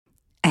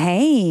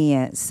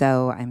Hey,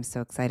 so I'm so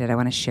excited. I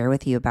want to share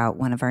with you about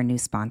one of our new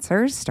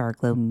sponsors,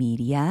 Starglow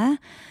Media.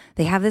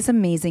 They have this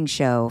amazing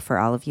show for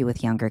all of you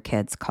with younger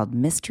kids called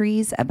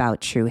Mysteries About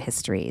True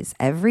Histories.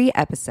 Every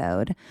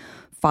episode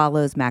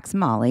follows Max and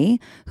Molly,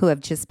 who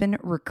have just been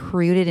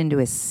recruited into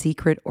a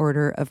secret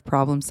order of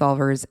problem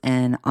solvers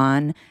and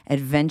on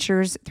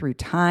adventures through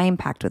time,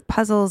 packed with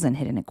puzzles and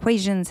hidden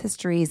equations,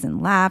 histories,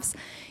 and laughs.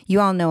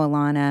 You all know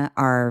Alana,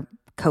 our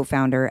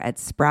co-founder at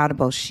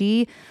Sproutable.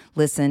 She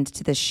listened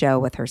to the show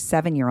with her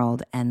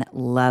 7-year-old and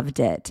loved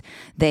it.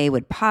 They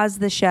would pause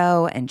the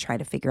show and try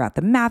to figure out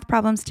the math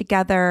problems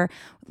together.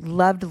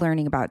 Loved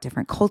learning about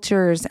different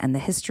cultures and the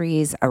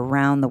histories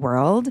around the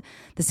world.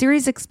 The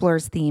series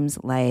explores themes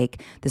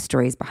like the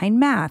stories behind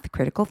math,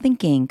 critical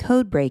thinking,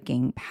 code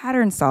breaking,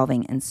 pattern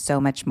solving, and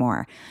so much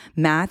more.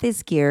 Math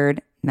is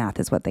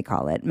what they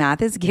call it.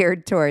 Math is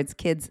geared towards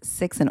kids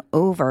 6 and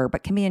over,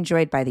 but can be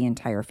enjoyed by the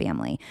entire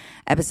family.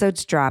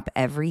 Episodes drop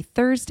every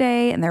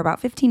Thursday, and they're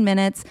about 15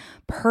 minutes,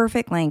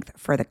 perfect length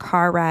for the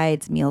car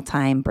rides,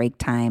 mealtime, break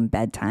time,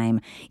 bedtime.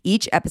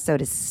 Each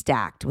episode is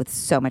stacked with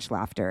so much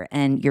laughter,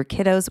 and your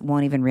kiddos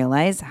won't even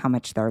realize how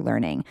much they're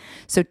learning.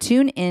 So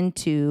tune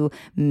into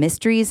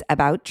Mysteries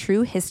About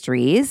True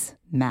Histories,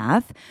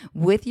 Math,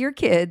 with your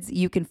kids.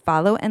 You can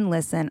follow and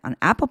listen on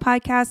Apple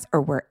Podcasts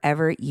or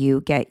wherever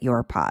you get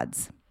your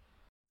pods.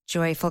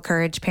 Joyful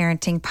Courage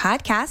Parenting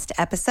Podcast,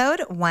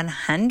 episode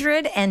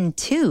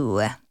 102.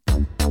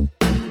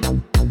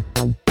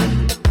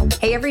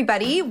 Hey,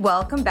 everybody.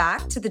 Welcome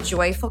back to the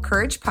Joyful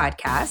Courage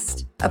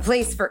Podcast, a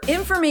place for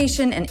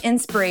information and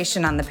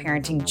inspiration on the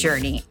parenting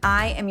journey.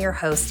 I am your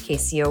host,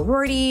 Casey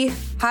O'Rourke,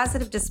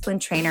 positive discipline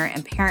trainer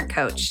and parent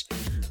coach.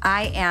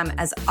 I am,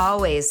 as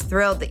always,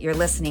 thrilled that you're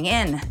listening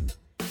in.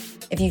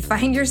 If you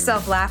find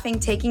yourself laughing,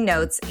 taking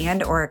notes,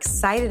 and or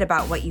excited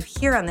about what you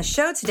hear on the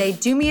show today,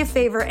 do me a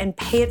favor and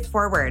pay it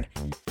forward.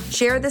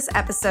 Share this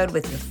episode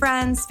with your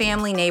friends,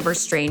 family, neighbors,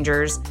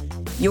 strangers.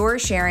 Your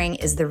sharing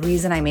is the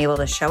reason I'm able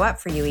to show up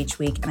for you each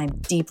week, and I'm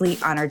deeply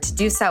honored to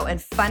do so.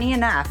 And funny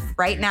enough,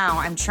 right now,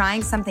 I'm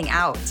trying something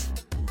out.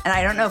 And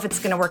I don't know if it's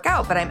going to work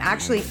out, but I'm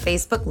actually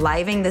Facebook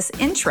Living this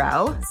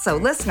intro. So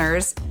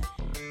listeners,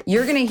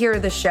 you're going to hear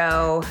the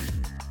show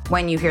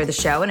when you hear the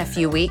show in a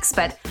few weeks,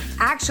 but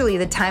actually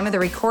the time of the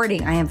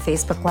recording, I am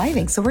Facebook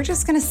Living. So we're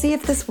just going to see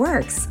if this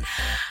works.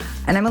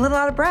 And I'm a little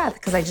out of breath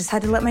because I just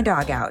had to let my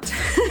dog out.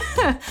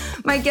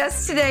 My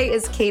guest today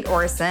is Kate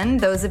Orson.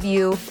 Those of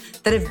you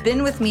that have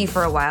been with me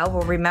for a while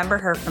will remember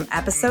her from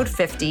episode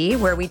 50,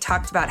 where we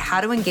talked about how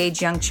to engage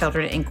young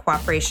children in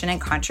cooperation and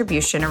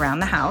contribution around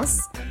the house.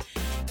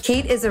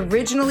 Kate is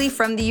originally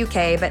from the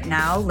UK, but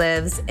now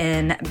lives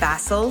in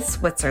Basel,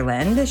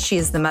 Switzerland. She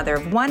is the mother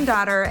of one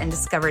daughter and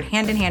discovered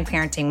hand-in-hand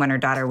parenting when her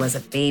daughter was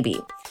a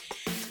baby.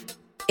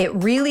 It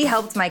really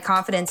helped my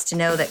confidence to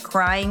know that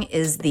crying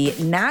is the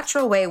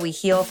natural way we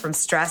heal from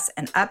stress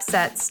and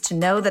upsets, to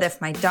know that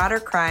if my daughter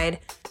cried,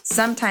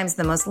 sometimes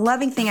the most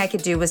loving thing I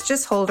could do was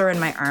just hold her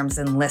in my arms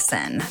and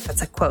listen.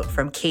 That's a quote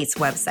from Kate's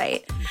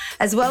website.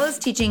 As well as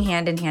teaching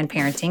hand-in-hand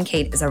parenting,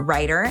 Kate is a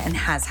writer and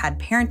has had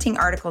parenting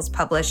articles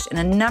published in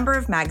a number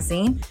of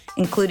magazines,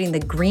 including The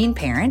Green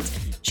Parent.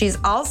 She's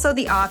also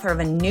the author of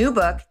a new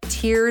book,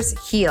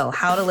 Tears Heal: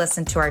 How to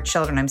Listen to Our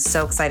Children. I'm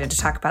so excited to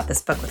talk about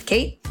this book with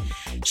Kate.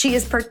 She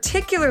is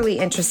particularly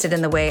interested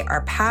in the way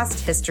our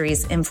past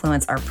histories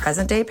influence our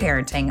present-day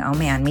parenting. Oh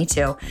man, me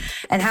too.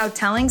 And how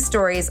telling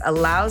stories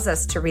allows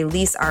us to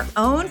release our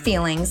own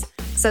feelings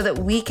so that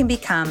we can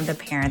become the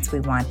parents we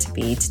want to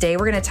be. Today,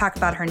 we're going to talk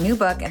about her new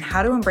book and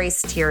how to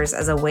embrace tears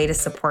as a way to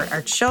support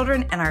our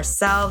children and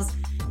ourselves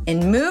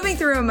in moving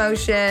through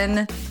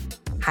emotion.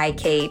 Hi,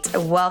 Kate.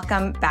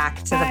 Welcome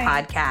back to the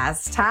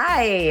podcast.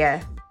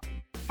 Hi.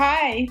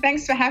 Hi.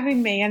 Thanks for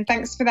having me, and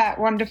thanks for that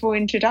wonderful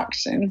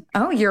introduction.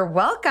 Oh, you're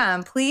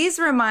welcome. Please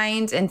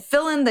remind and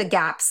fill in the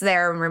gaps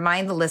there and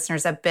remind the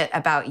listeners a bit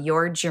about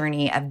your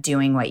journey of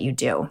doing what you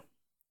do.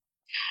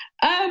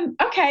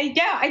 Okay.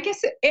 Yeah, I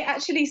guess it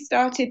actually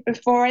started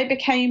before I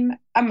became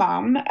a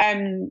mum.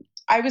 I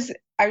was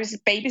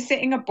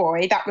babysitting a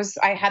boy.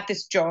 I had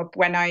this job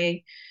when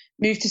I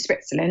moved to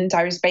Switzerland.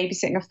 I was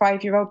babysitting a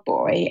 5-year-old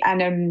boy,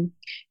 and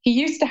he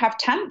used to have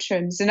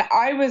tantrums, and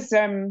I was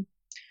a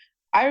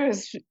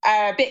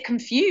bit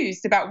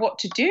confused about what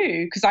to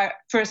do, because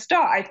for a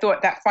start, I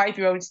thought that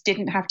 5-year-olds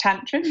didn't have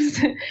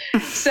tantrums.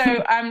 So,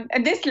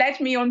 and this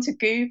led me onto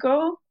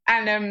Google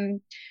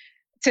and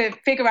to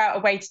figure out a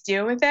way to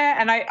deal with it.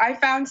 And I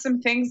found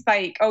some things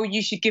like, oh,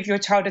 you should give your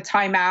child a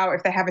timeout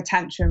if they have a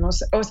tantrum,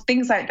 or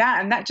things like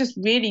that. And that just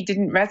really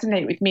didn't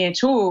resonate with me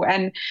at all.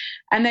 And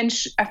then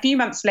a few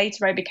months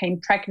later, I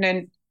became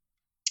pregnant.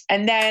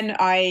 And then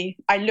I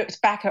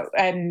looked back at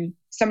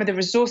some of the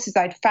resources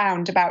I'd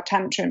found about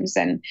tantrums,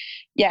 and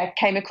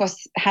came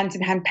across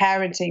hand-in-hand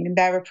parenting and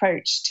their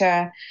approach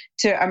to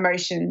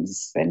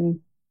emotions. And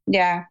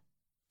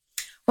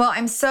Well,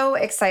 I'm so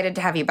excited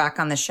to have you back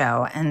on the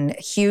show, and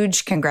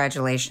huge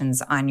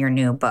congratulations on your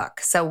new book.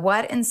 So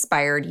what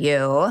inspired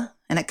you?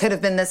 And it could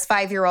have been this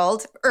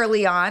 5-year-old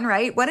early on,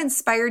 right? What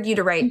inspired you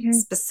to write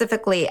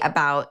specifically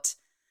about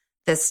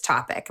this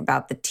topic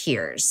about the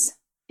tears?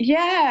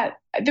 Yeah,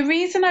 the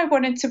reason I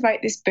wanted to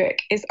write this book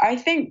is I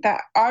think that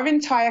our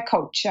entire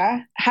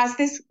culture has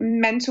this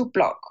mental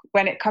block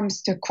when it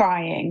comes to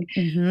crying.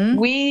 Mm-hmm.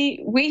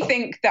 We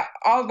think that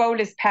our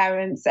role as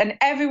parents, and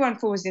everyone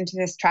falls into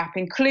this trap,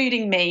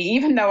 including me,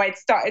 even though I'd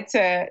started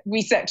to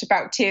research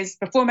about tears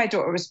before my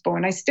daughter was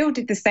born, I still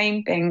did the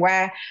same thing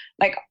where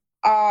like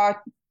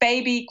our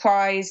baby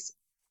cries.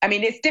 I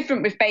mean, it's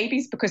different with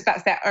babies because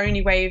that's their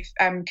only way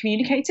of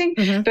communicating.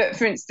 Mm-hmm. But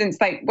for instance,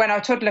 like when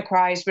our toddler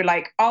cries, we're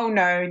like, oh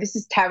no, this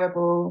is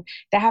terrible.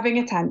 They're having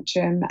a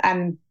tantrum.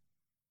 And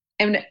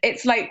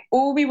it's like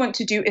all we want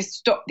to do is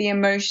stop the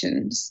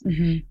emotions.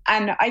 Mm-hmm.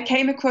 And I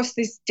came across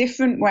this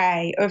different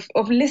way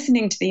of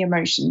listening to the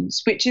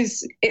emotions, which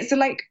is,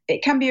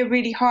 it can be a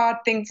really hard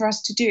thing for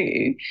us to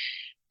do.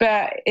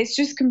 But it's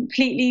just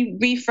completely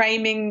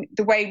reframing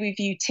the way we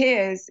view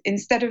tears.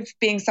 Instead of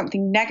being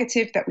something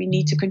negative that we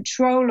need to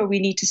control or we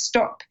need to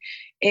stop,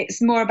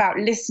 it's more about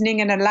listening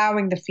and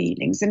allowing the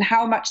feelings and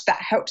how much that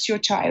helps your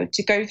child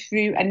to go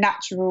through a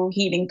natural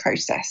healing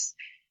process.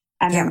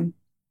 And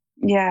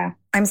yeah.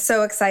 I'm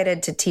so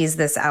excited to tease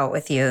this out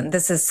with you.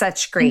 This is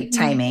such great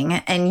timing.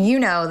 And you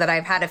know that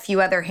I've had a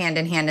few other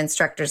hand-in-hand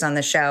instructors on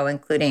the show,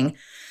 including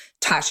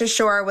Tasha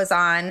Shore was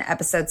on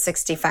episode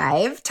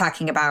 65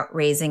 talking about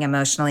raising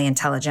emotionally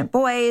intelligent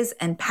boys.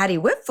 And Patty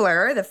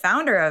Whiffler, the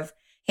founder of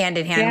Hand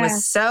in Hand,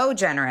 was so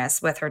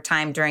generous with her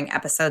time during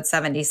episode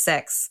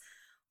 76,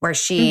 where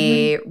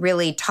she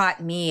really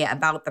taught me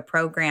about the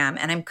program.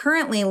 And I'm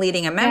currently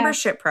leading a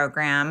membership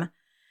program.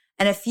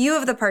 And a few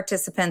of the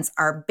participants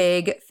are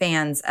big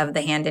fans of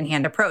the Hand in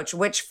Hand approach,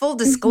 which, full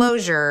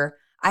disclosure,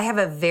 I have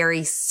a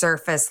very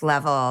surface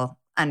level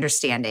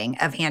understanding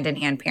of hand in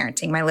hand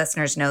parenting. My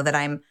listeners know that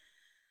I'm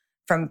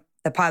from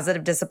the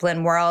positive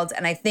discipline world.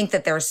 And I think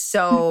that there's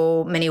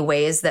so many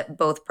ways that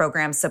both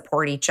programs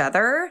support each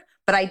other,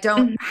 but I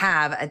don't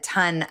have a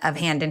ton of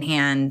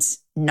hand-in-hand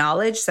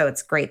knowledge. So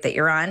it's great that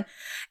you're on.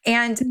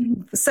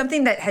 And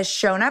something that has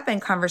shown up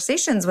in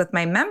conversations with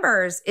my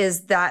members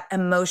is that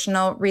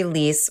emotional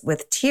release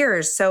with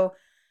tears. So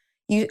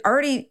you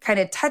already kind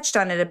of touched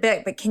on it a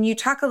bit, but can you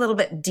talk a little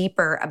bit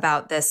deeper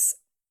about this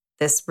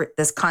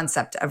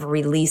concept of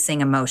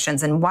releasing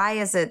emotions, and why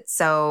is it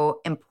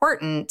so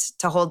important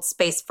to hold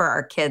space for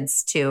our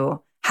kids to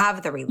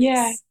have the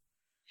release?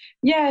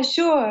 Yeah,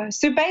 sure.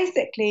 So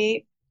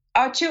basically,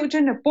 our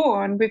children are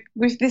born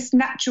with this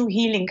natural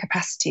healing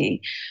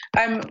capacity.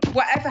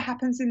 Whatever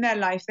happens in their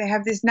life, they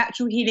have this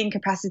natural healing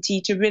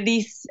capacity to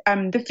release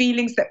the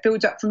feelings that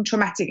build up from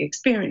traumatic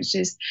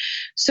experiences.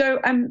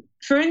 So,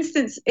 for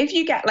instance, if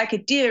you get like a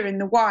deer in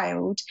the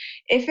wild,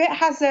 if it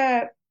has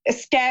a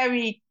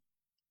scary,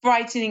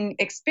 frightening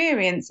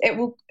experience, it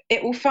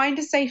will find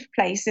a safe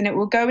place and it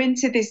will go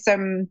into this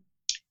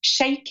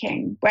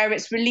shaking where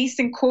it's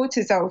releasing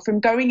cortisol from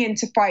going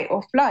into fight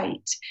or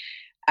flight.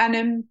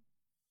 And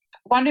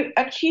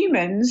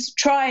humans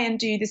try and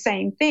do the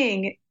same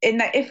thing, in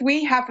that if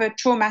we have a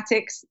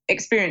traumatic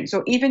experience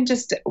or even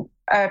just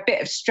a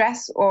bit of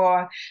stress,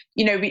 or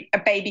a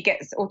baby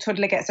gets or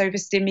toddler gets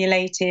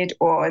overstimulated,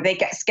 or they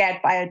get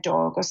scared by a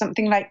dog or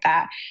something like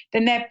that,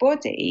 then their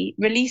body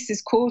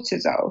releases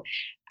cortisol,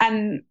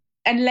 and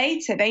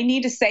later they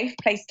need a safe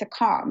place to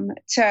come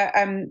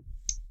to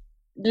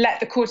let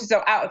the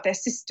cortisol out of their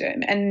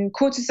system. And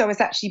cortisol has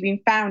actually been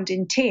found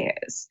in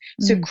tears.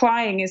 So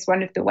crying is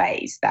one of the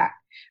ways that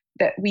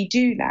we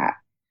do that.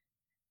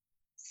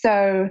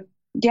 So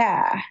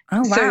yeah.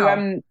 Oh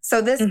wow.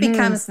 So this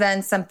becomes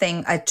then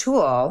a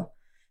tool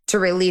to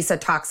release a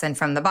toxin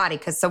from the body.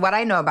 So what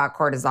I know about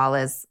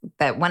cortisol is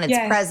that when it's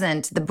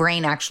present, the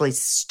brain actually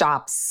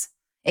stops.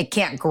 It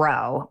can't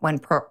grow when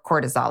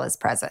cortisol is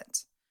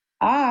present.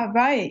 Ah,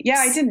 right. Yeah,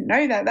 I didn't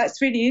know that.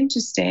 That's really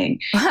interesting.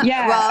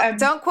 Yeah. Well,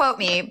 don't quote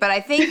me, but I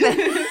think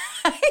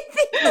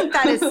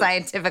that is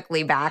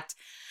scientifically backed.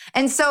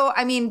 And so,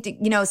 I mean,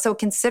 so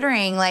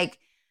considering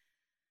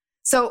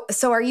so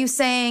are you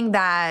saying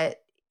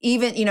that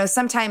even,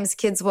 sometimes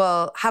kids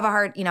will have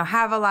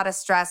have a lot of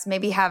stress,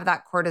 maybe have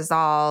that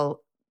cortisol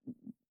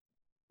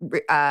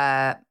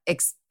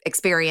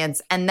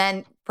experience, and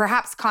then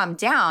perhaps calm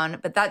down,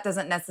 but that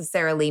doesn't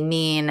necessarily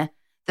mean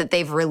that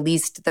they've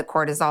released the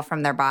cortisol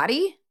from their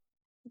body?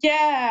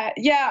 Yeah,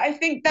 I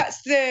think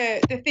that's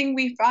the thing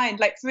we find.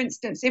 Like, for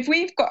instance, if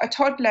we've got a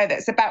toddler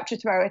that's about to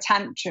throw a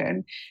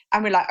tantrum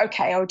and we're like,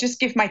 okay, I'll just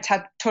give my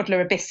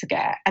toddler a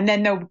biscuit and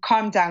then they'll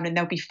calm down and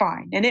they'll be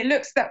fine. And it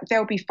looks that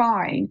they'll be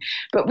fine.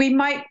 But we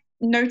might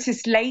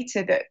notice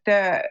later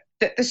that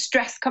the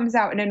stress comes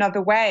out in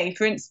another way.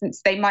 For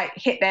instance, they might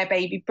hit their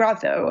baby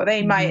brother, or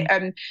they might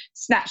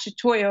snatch a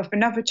toy off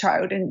another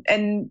child.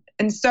 And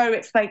so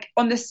it's like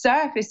on the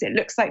surface, it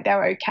looks like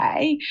they're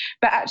okay.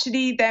 But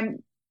actually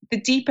then the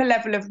deeper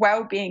level of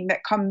well-being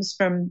that comes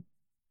from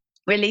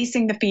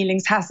releasing the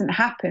feelings hasn't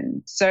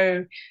happened.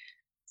 So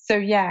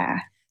yeah.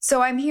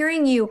 So I'm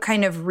hearing you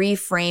kind of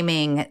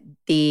reframing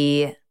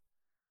the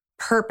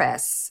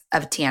purpose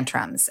of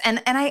tantrums.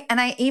 And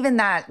I even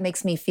that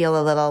makes me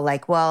feel a little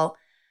like, well,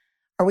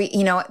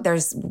 Or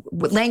there's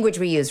language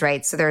we use,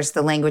 right? So there's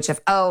the language of,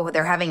 oh,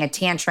 they're having a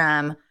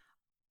tantrum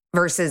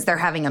versus they're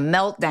having a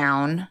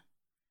meltdown,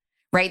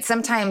 right?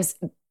 Sometimes,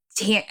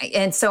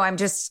 and so I'm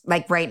just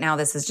like, right now,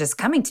 this is just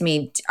coming to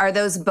me. Are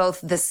those both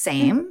the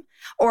same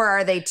or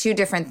are they two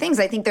different things?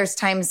 I think there's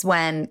times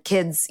when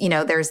kids,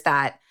 there's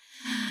that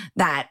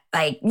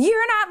like,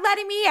 you're not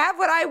letting me have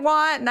what I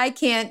want and I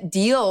can't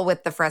deal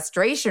with the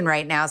frustration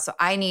right now. So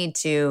I need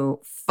to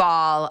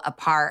fall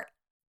apart.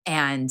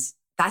 And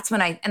that's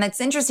when and it's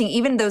interesting,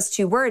 even those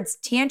two words,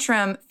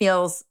 tantrum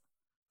feels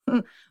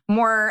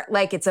more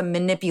like it's a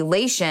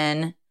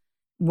manipulation,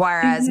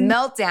 whereas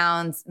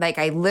meltdowns, like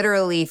I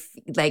literally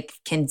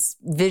can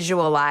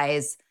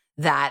visualize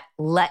that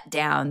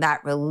letdown,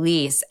 that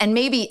release. And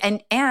maybe,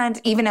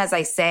 and even as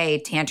I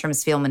say,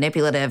 tantrums feel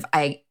manipulative,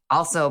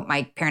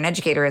 my parent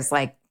educator is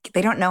like,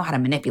 they don't know how to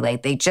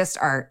manipulate. They just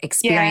are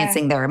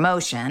experiencing their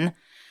emotion.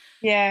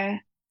 Yeah.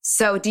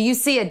 So do you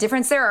see a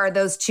difference there, or are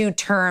those two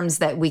terms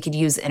that we could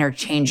use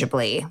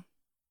interchangeably?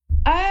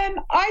 I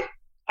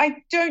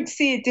don't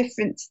see a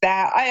difference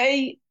there.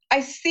 I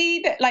see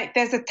that like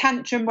there's a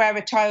tantrum where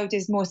a child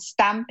is more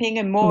stamping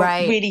and more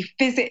really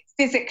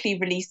physically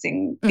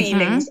releasing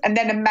feelings, and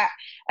then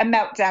a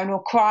meltdown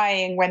or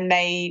crying when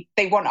they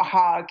want a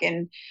hug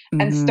and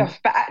stuff.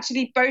 But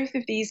actually, both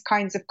of these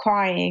kinds of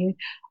crying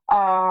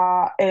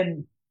are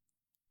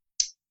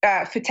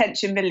for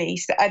tension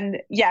release. And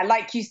yeah,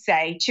 like you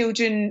say,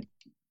 children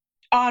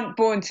aren't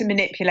born to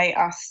manipulate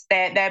us.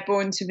 They're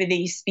born to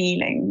release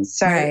feelings.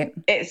 So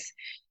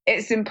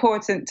it's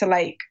important to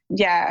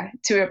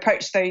to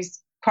approach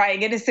those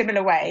crying in a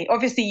similar way.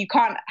 Obviously, you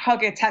can't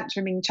hug a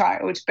tantruming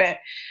child, but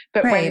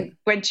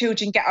when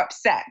children get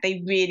upset,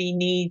 they really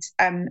need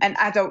an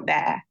adult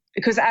there.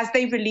 Because as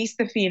they release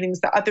the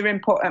feelings, the other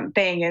important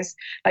thing is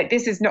like,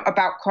 this is not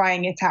about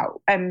crying it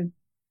out.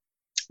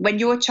 When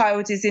your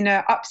child is in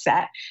an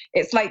upset,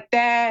 it's like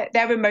their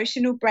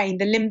emotional brain,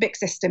 the limbic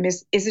system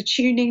is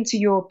attuning to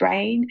your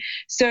brain.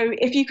 So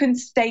if you can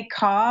stay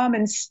calm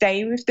and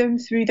stay with them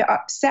through the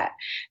upset,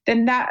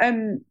 then that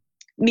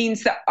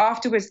means that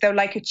afterwards they'll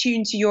like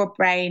attune to your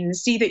brain and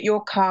see that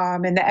you're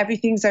calm and that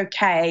everything's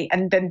okay.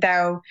 And then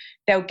they'll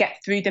get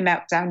through the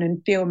meltdown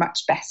and feel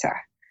much better.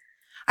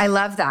 I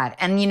love that.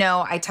 And,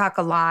 I talk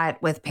a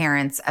lot with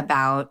parents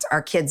about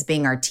our kids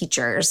being our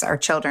teachers, our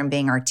children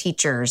being our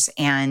teachers.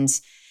 And,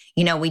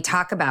 we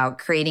talk about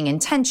creating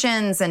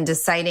intentions and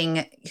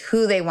deciding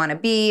who they want to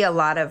be.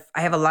 I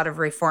have a lot of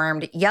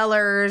reformed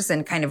yellers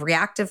and kind of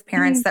reactive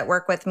parents that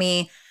work with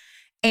me.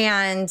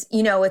 And,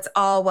 it's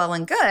all well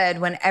and good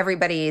when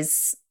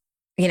everybody's,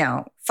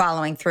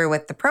 following through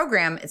with the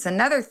program. It's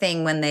another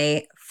thing when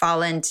they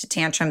fall into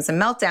tantrums and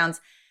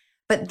meltdowns.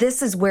 But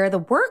this is where the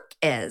work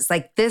is.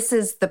 Like, this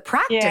is the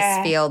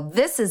practice field.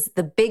 This is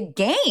the big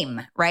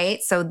game,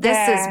 right? So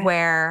this is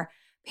where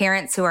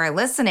parents who are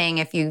listening,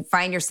 if you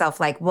find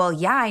yourself like, well,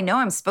 yeah, I know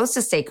I'm supposed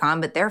to stay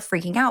calm, but they're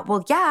freaking out.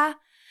 Well, yeah.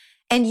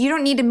 And you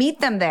don't need to meet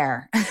them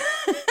there,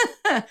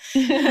 right?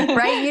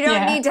 You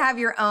don't need to have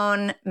your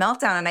own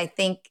meltdown. And I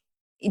think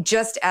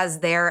just as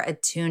they're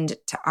attuned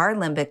to our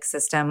limbic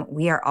system,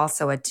 we are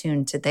also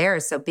attuned to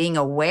theirs. So being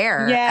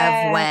aware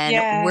of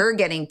when we're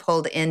getting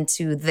pulled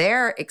into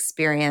their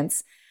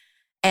experience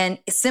and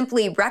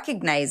simply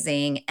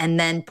recognizing and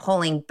then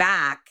pulling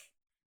back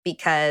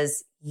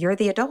because you're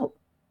the adult.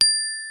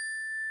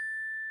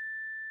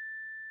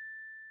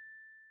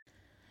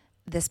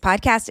 This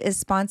podcast is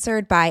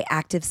sponsored by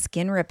Active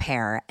Skin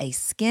Repair, a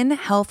skin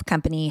health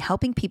company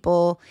helping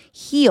people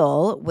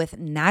heal with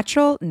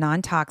natural,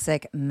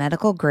 non-toxic,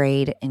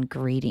 medical-grade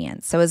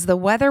ingredients. So as the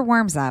weather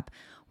warms up,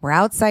 we're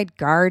outside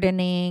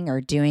gardening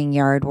or doing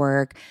yard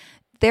work.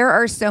 There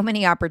are so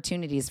many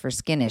opportunities for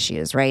skin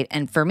issues, right?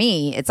 And for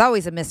me, it's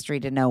always a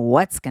mystery to know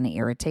what's going to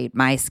irritate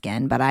my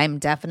skin, but I'm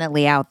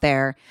definitely out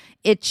there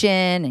itching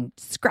and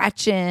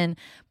scratching.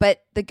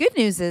 But the good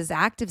news is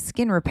Active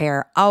Skin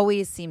Repair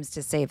always seems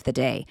to save the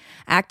day.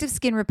 Active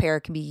Skin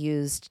Repair can be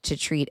used to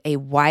treat a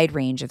wide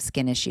range of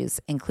skin issues,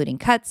 including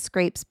cuts,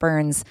 scrapes,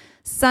 burns,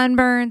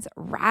 sunburns,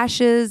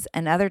 rashes,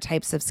 and other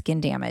types of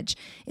skin damage.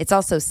 It's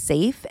also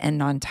safe and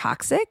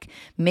non-toxic,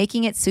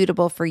 making it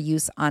suitable for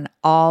use on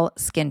all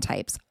skin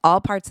types,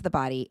 all parts of the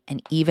body,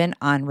 and even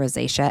on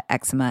rosacea,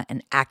 eczema,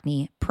 and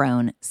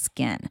acne-prone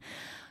skin.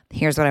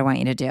 Here's what I want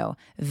you to do.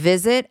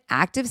 Visit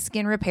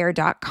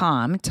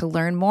ActiveSkinRepair.com to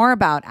learn more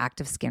about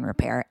Active Skin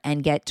Repair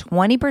and get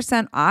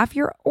 20% off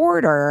your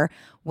order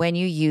when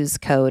you use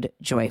code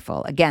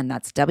JOYFUL. Again,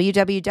 that's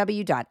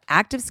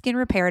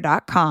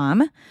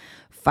www.ActiveSkinRepair.com.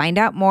 Find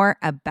out more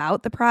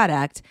about the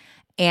product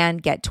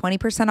and get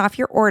 20% off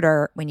your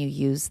order when you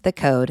use the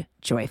code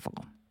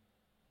JOYFUL.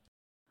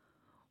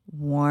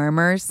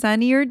 Warmer,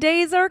 sunnier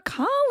days are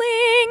calling.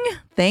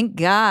 Thank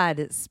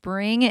God.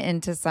 Spring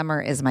into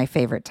summer is my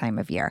favorite time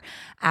of year.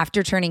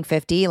 After turning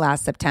 50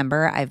 last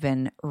September, I've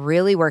been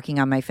really working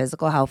on my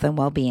physical health and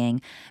well-being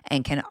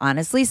and can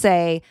honestly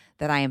say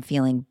that I am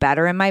feeling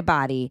better in my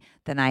body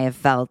than I have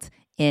felt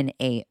in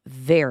a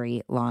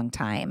very long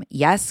time.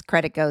 Yes,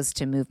 credit goes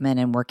to movement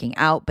and working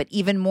out, but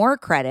even more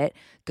credit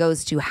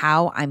goes to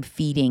how I'm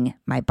feeding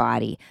my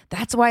body.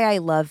 That's why I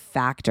love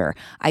Factor.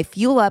 I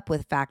fuel up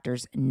with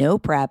Factor's no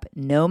prep,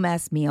 no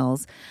mess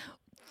meals,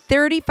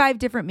 35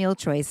 different meal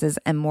choices,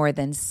 and more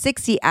than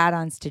 60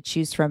 add-ons to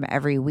choose from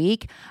every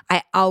week.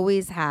 I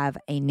always have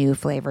a new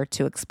flavor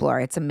to explore.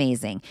 It's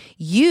amazing.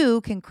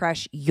 You can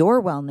crush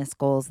your wellness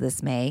goals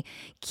this May,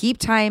 keep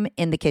time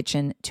in the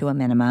kitchen to a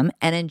minimum,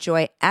 and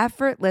enjoy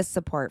effortless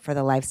support for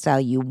the lifestyle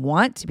you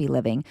want to be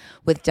living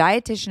with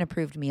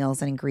dietitian-approved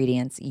meals and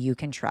ingredients you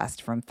can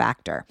trust from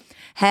Factor.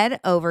 Head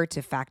over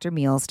to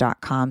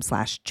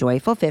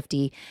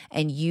factormeals.com/joyful50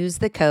 and use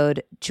the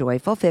code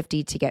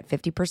joyful50 to get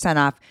 50%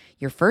 off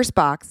your first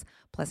box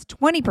plus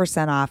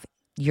 20% off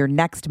your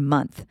next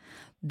month.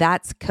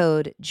 That's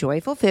code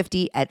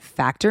joyful50 at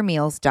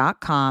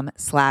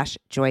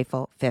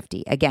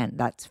factormeals.com/joyful50. Again,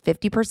 that's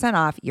 50%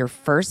 off your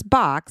first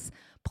box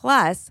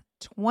plus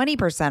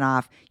 20%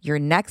 off your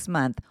next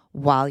month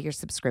while your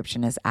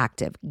subscription is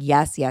active.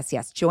 Yes, yes,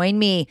 yes. Join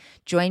me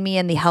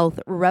in the health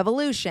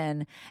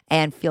revolution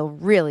and feel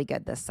really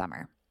good this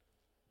summer.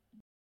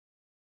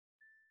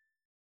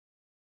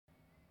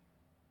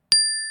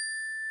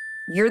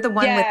 You're the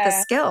one with the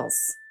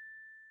skills.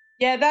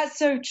 Yeah, that's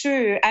so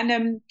true.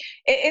 And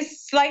it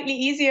is slightly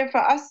easier for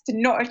us to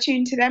not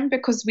attune to them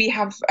because we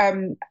have a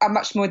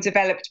much more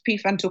developed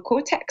prefrontal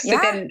cortex. Yeah.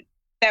 So then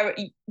there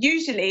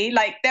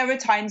are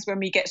times when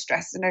we get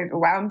stressed and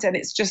overwhelmed and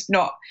it's just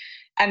not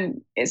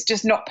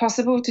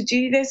possible to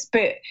do this.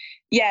 But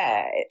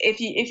yeah, if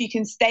you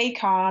can stay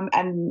calm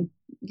and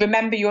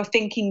remember your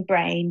thinking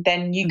brain,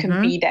 then you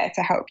can be there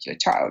to help your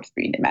child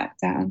through the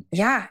meltdown.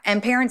 Yeah.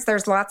 And parents,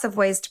 there's lots of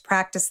ways to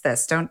practice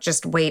this. Don't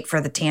just wait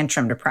for the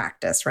tantrum to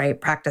practice, right?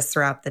 Practice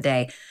throughout the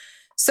day.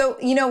 So,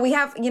 we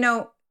have,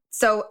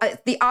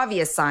 the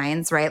obvious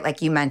signs, right?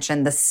 Like you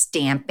mentioned, the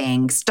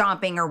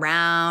stomping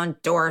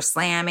around, door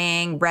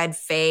slamming, red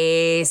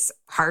face,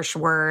 harsh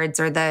words,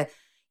 or the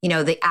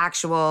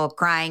actual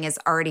crying has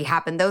already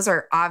happened. Those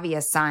are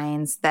obvious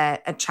signs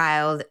that a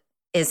child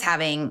is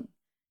having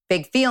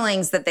big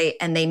feelings that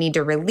they need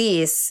to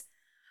release.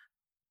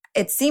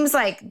 It seems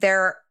like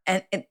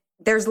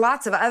there's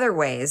lots of other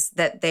ways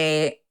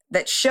that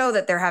show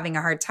that they're having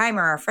a hard time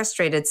or are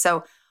frustrated.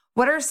 So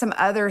what are some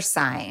other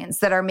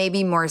signs that are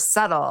maybe more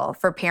subtle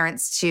for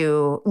parents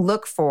to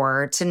look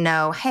for to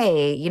know,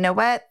 hey, you know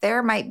what,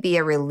 there might be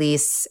a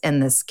release in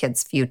this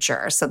kid's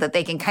future, so that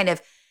they can kind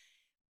of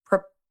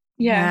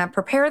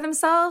prepare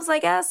themselves, I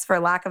guess,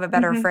 for lack of a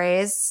better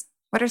phrase?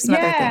 What are some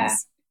other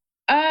things?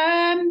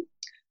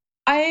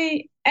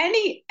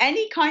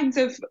 Any kinds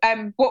of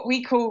what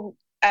we call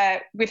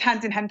with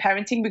hand-in-hand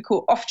parenting, we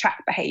call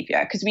off-track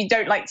behavior, because we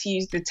don't like to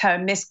use the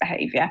term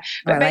misbehavior.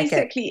 But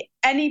basically,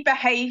 any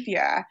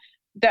behavior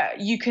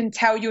that you can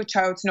tell your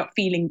child's not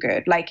feeling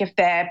good, like if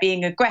they're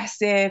being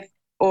aggressive,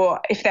 or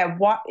if they're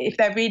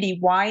really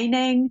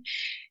whining,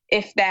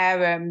 if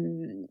they're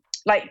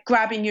like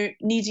grabbing you,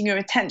 needing your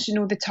attention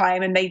all the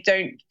time, and they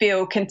don't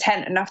feel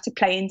content enough to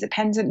play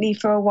independently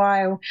for a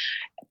while.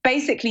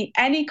 Basically,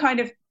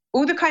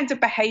 all the kinds of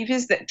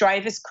behaviors that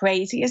drive us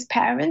crazy as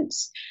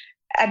parents,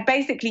 and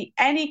basically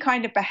any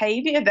kind of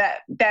behavior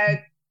that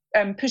they're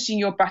pushing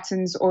your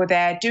buttons, or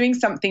they're doing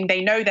something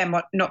they know they're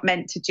not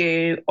meant to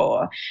do,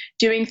 or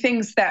doing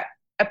things that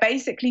are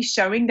basically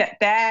showing that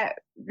their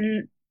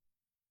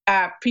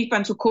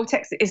prefrontal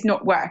cortex is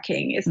not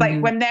working. It's like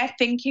when their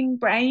thinking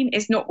brain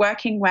is not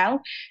working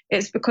well,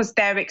 it's because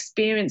they're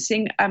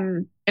experiencing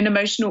an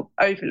emotional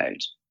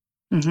overload.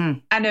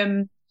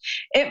 And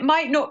it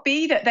might not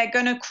be that they're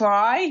going to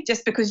cry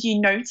just because you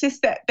notice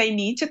that they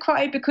need to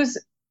cry,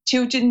 because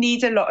children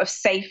need a lot of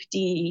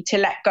safety to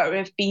let go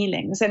of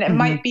feelings. And it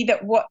might be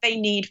that what they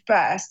need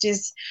first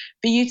is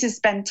for you to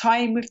spend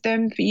time with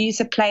them, for you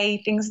to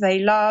play things they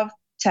love,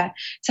 to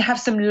have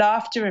some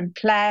laughter and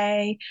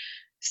play.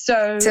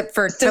 So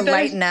to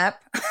lighten up.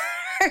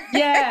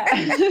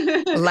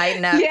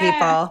 Lighten up,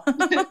 people.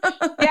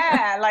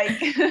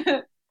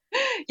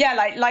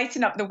 Like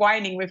lighten up the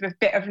whining with a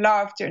bit of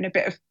laughter and a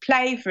bit of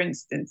play, for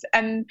instance.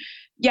 And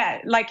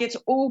like it's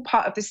all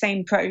part of the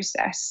same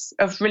process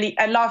of really.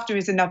 Laughter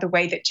is another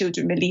way that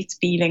children release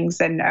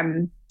feelings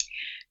and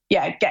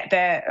get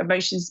their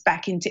emotions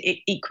back into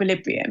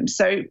equilibrium.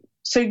 So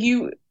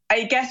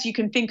I guess you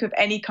can think of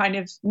any kind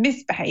of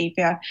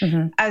misbehavior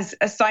as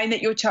a sign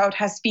that your child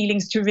has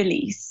feelings to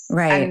release.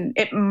 Right. And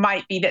it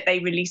might be that they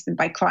release them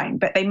by crying,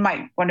 but they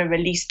might want to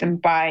release them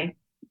by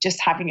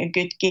just having a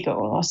good giggle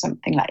or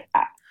something like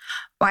that.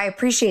 Well, I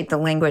appreciate the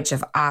language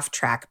of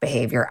off-track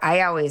behavior.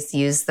 I always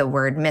use the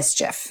word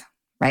mischief,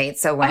 right?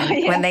 So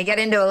when they get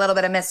into a little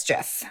bit of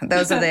mischief,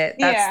 those are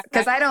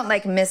because I don't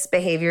like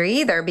misbehavior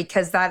either,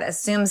 because that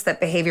assumes that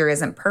behavior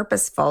isn't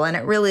purposeful, and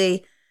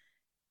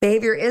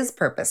behavior is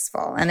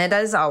purposeful, and it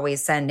is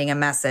always sending a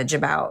message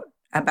about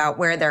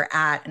where they're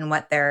at and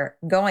what they're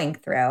going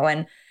through.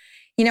 And,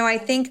 I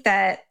think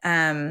that,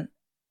 I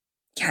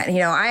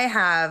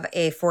have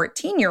a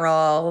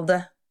 14-year-old,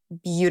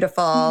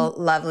 beautiful,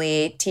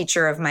 lovely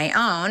teacher of my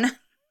own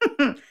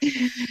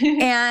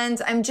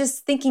And I'm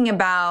just thinking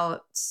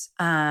about,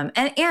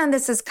 and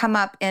this has come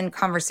up in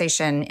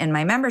conversation in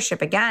my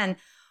membership again,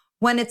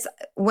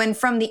 when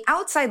from the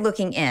outside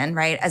looking in,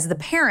 right, as the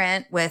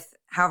parent with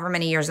however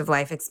many years of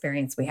life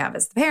experience we have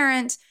as the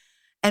parent,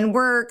 and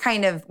we're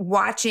kind of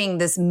watching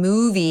this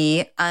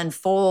movie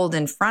unfold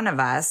in front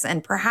of us.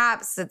 And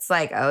perhaps it's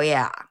like, oh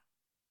yeah,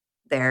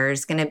 there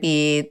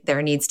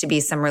needs to be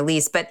some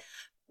release. But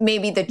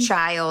maybe the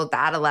child, the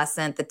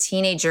adolescent, the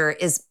teenager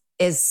is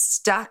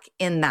stuck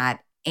in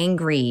that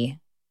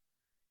angry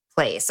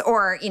place.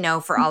 Or,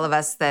 for all of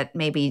us that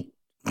maybe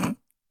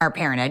are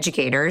parent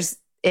educators,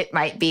 it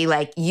might be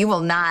like,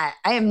 I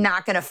am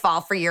not going to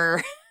fall for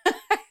your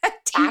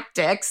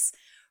tactics.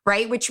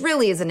 Right? Which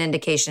really is an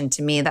indication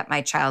to me that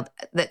my child,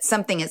 that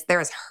there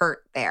is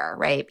hurt there,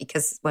 right?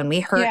 Because when we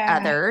hurt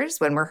others,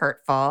 when we're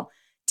hurtful,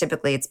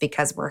 typically it's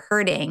because we're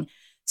hurting.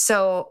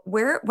 So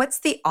what's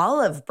the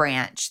olive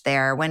branch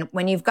there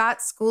when you've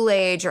got school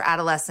age or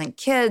adolescent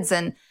kids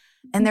and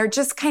they're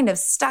just kind of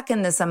stuck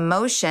in this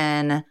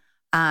emotion?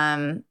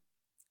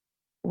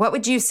 What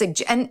would you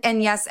suggest?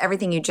 And yes,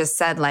 everything you just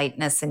said,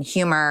 lightness and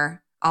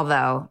humor,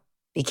 although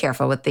be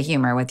careful with the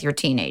humor with your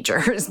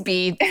teenagers.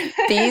 Be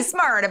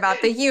smart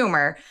about the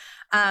humor.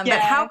 But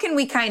how can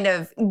we kind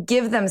of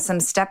give them some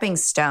stepping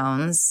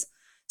stones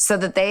so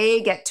that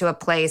they get to a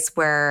place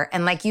where,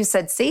 and like you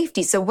said,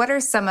 safety. So what are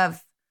some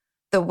of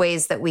the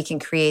ways that we can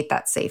create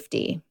that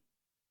safety?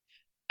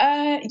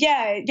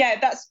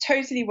 That's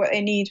totally what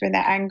they need when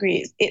they're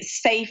angry.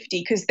 It's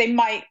safety, because they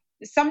might,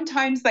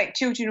 sometimes like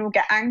children will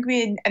get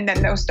angry and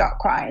then they'll start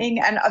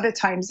crying, and other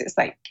times it's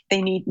like they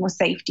need more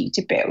safety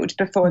to build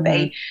before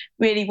they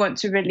really want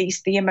to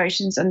release the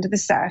emotions under the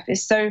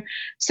surface.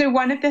 So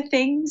one of the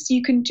things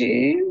you can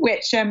do,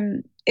 which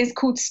is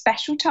called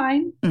special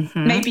time.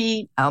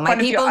 Maybe my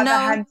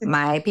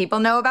people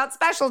know about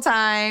special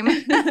time.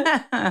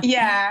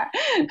 Yeah.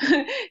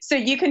 So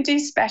you can do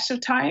special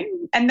time,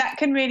 and that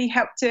can really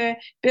help to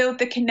build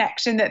the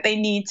connection that they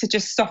need to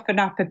just soften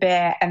up a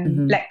bit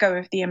and let go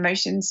of the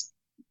emotions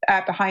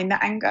behind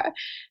the anger.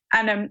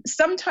 And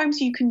sometimes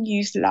you can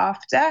use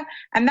laughter,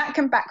 and that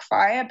can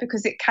backfire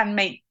because it can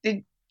make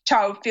the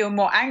child feel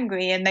more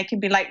angry, and they can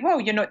be like, whoa,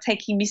 you're not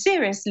taking me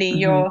seriously.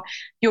 You're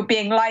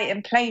being light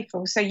and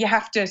playful. So you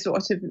have to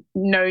sort of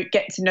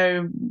get to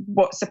know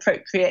what's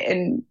appropriate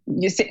in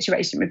your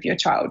situation with your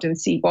child and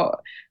see what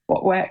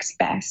works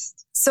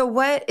best. So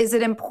what is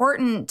it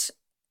important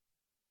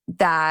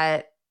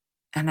that,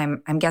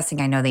 and I'm guessing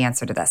I know the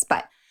answer to this,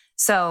 but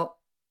so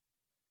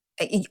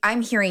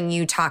I'm hearing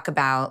you talk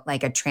about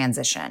like a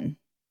transition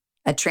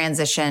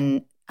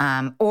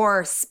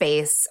or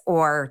space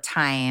or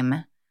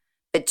time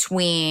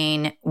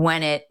between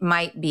when it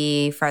might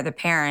be for the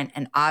parent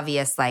an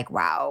obvious, like,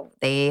 wow,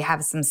 they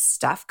have some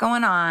stuff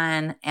going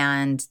on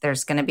and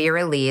there's going to be a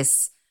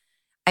release.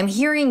 I'm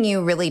hearing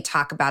you really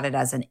talk about it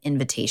as an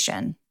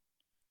invitation,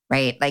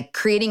 right? Like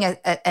creating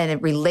a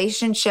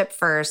relationship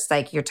first,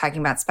 like you're talking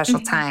about special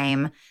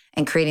time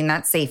and creating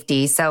that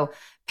safety. So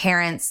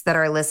parents that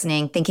are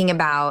listening, thinking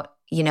about,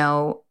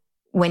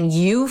 when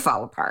you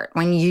fall apart,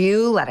 when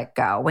you let it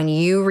go, when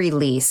you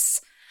release,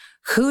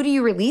 who do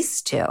you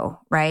release to,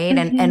 right?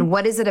 And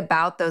what is it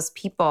about those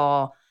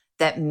people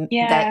that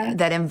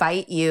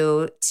invite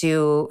you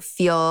to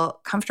feel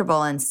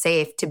comfortable and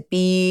safe to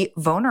be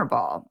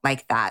vulnerable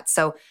like that?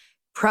 So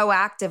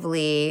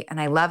proactively,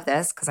 and I love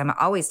this because I'm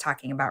always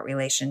talking about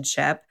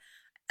relationship.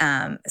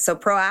 So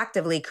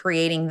proactively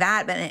creating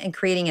that and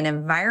creating an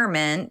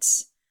environment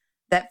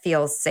that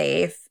feels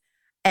safe.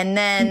 And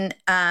then,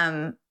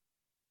 oh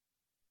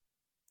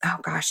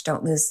gosh,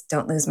 don't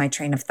lose my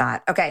train of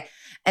thought. Okay.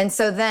 And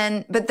so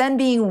but then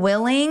being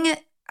willing,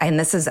 and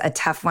this is a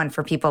tough one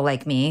for people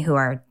like me who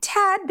are a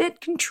tad bit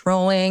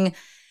controlling,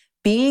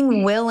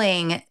 being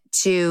willing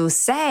to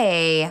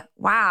say,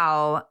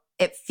 wow,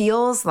 it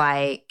feels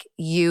like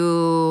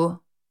you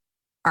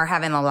are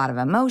having a lot of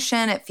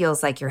emotion. It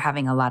feels like you're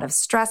having a lot of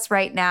stress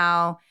right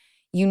now.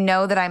 You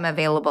know that I'm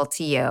available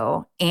to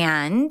you.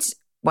 And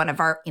one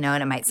of our, and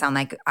it might sound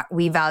like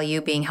we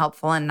value being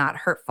helpful and not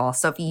hurtful.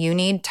 So if you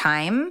need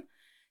time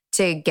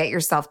to get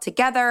yourself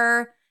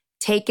together,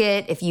 take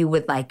it. If you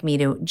would like me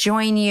to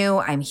join you,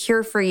 I'm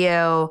here for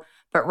you.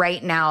 But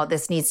right now,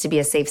 this needs to be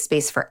a safe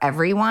space for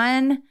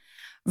everyone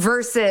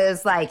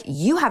versus like,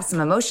 you have some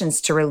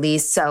emotions to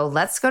release. So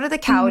let's go to the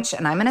couch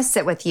and I'm going to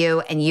sit with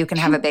you and you can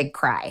have a big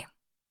cry.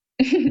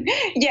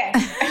 Yes.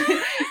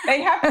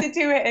 They have to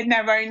do it in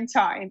their own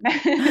time.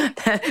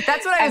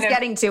 That's what I was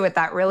getting to with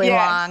that really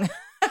long.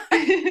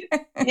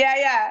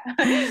 Yeah.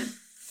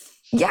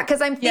 Yeah,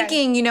 because I'm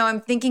thinking,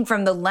 I'm thinking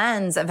from the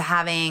lens of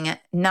having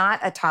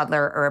not a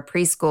toddler or a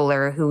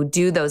preschooler who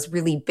do those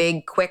really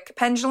big, quick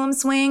pendulum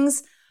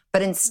swings,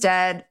 but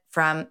instead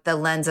from the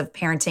lens of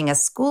parenting a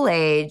school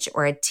age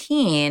or a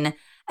teen.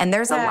 And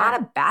there's a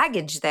lot of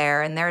baggage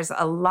there, and there's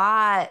a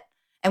lot,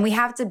 and we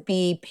have to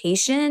be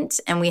patient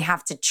and we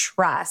have to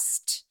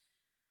trust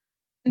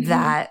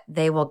that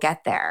they will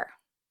get there.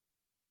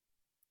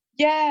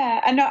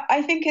 Yeah. And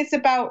I think it's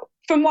about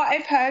from what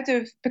I've heard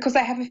of, because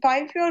I have a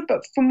 5-year-old,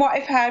 but from what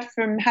I've heard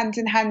from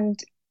hand-in-hand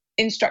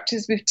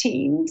instructors with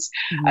teens,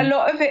 a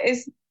lot of it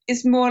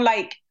is more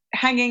like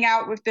hanging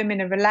out with them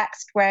in a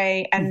relaxed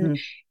way and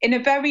in a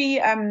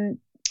very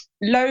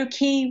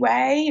low-key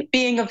way,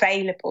 being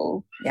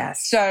available.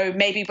 Yes. So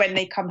maybe when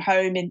they come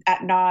home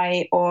at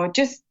night, or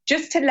just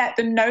to let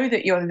them know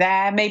that you're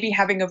there, maybe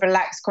having a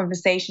relaxed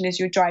conversation as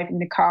you're driving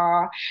the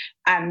car.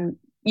 And,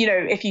 you know,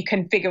 if you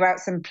can figure out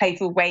some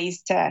playful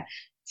ways to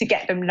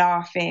get them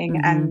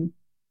laughing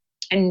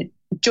and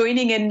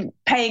joining in,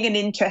 paying an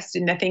interest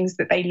in the things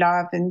that they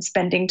love and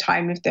spending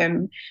time with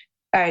them,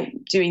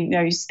 doing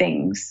those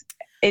things.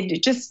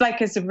 It just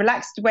like as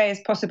relaxed way as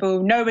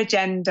possible, no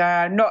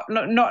agenda,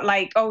 not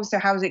like, oh, so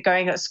how's it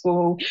going at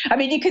school? I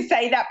mean, you could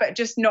say that, but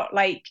just not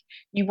like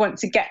you want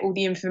to get all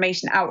the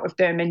information out of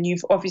them and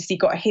you've obviously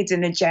got a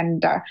hidden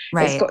agenda.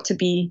 Right. It's got to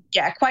be,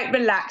 quite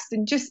relaxed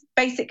and just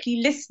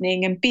basically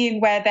listening and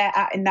being where they're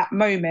at in that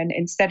moment,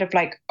 instead of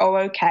like, oh,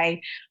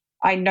 okay,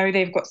 I know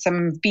they've got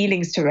some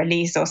feelings to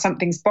release or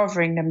something's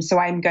bothering them, so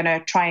I'm going to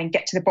try and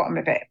get to the bottom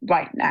of it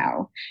right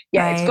now.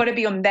 Yeah, right. It's got to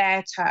be on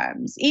their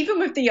terms. Even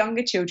with the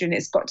younger children,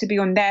 it's got to be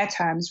on their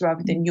terms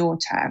rather than your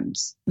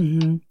terms.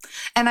 And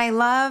I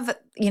love,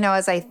 you know,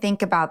 as I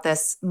think about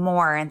this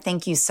more, and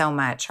thank you so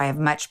much, I have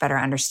much better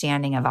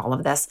understanding of all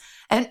of this.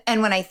 And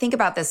when I think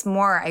about this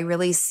more, I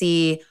really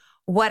see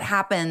what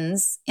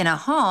happens in a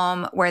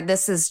home where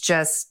this is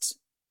just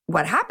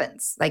what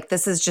happens. Like,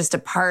 this is just a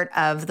part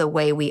of the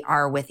way we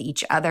are with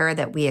each other,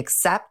 that we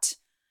accept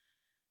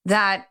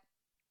that,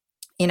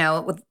 you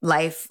know, with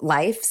life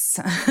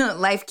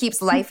keeps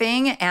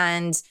lifing,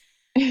 and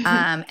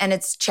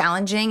it's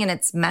challenging and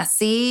it's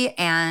messy,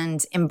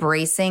 and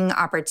embracing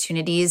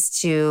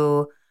opportunities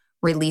to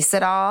release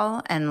it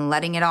all and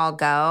letting it all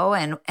go.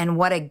 And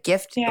what a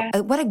gift,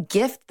 what a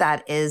gift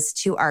that is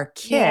to our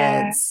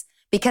kids.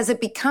 Because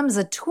it becomes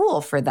a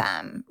tool for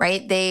them,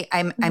 right?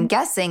 I'm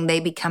guessing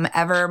they become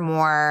ever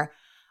more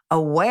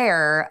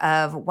aware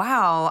of,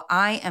 wow,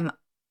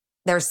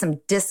 there's some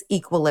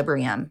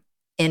disequilibrium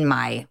in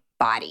my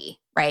body,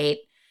 right?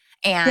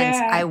 And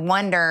I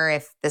wonder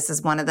if this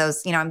is one of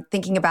those, you know, I'm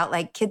thinking about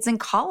like kids in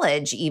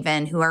college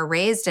even who are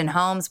raised in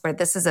homes where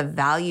this is a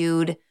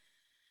valued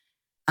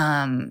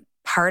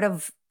part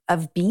of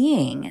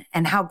being,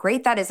 and how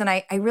great that is. And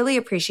I really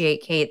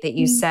appreciate, Kate, that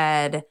you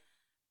said,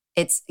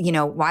 it's, you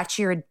know,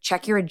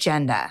 check your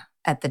agenda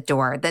at the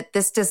door, that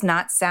this does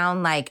not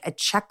sound like a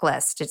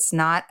checklist. It's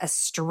not a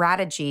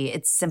strategy.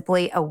 It's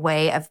simply a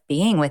way of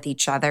being with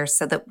each other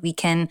so that we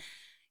can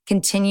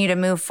continue to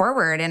move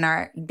forward in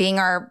being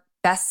our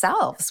best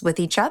selves with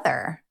each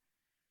other.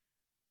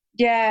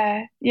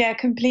 Yeah,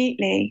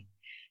 completely.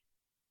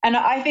 And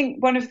I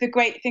think one of the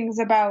great things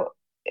about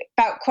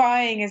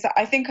crying is that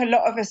I think a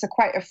lot of us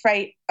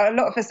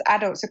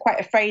adults are quite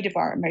afraid of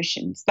our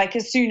emotions. Like,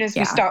 as soon as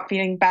we start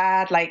feeling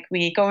bad, like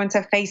we go onto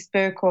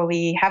Facebook or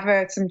we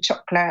have some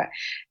chocolate.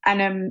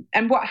 And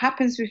what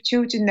happens with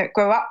children that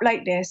grow up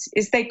like this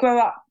is they grow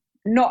up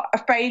not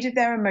afraid of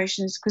their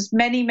emotions, because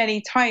many, many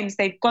times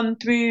they've gone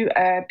through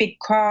a big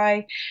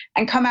cry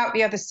and come out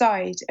the other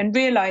side and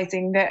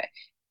realizing that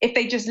if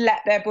they just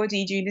let their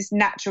body do this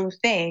natural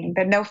thing,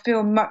 then they'll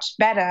feel much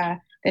better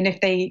than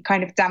if they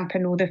kind of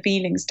dampen all the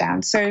feelings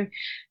down. So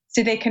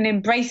they can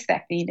embrace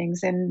their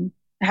feelings and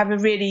have a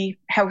really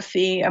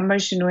healthy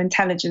emotional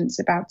intelligence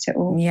about it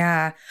all.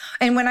 Yeah.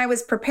 And when I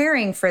was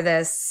preparing for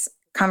this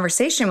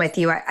conversation with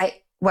you,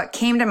 what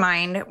came to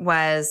mind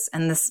was,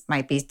 and this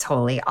might be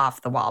totally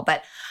off the wall,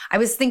 but I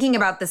was thinking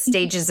about the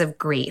stages of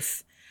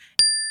grief.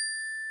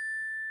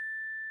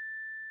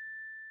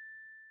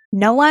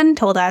 No one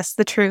told us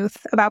the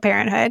truth about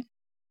parenthood.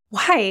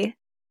 Why?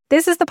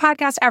 This is the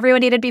podcast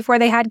everyone needed before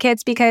they had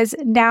kids, because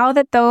now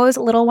that those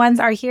little ones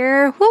are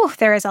here,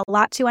 there is a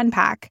lot to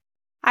unpack.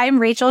 I'm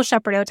Rachel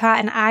Shepardota,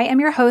 and I am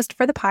your host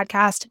for the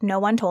podcast No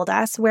One Told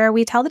Us, where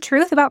we tell the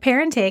truth about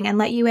parenting and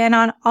let you in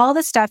on all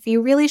the stuff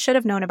you really should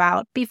have known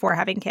about before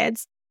having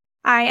kids.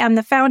 I am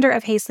the founder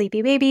of Hey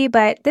Sleepy Baby,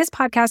 but this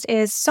podcast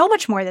is so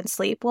much more than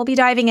sleep. We'll be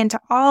diving into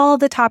all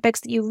the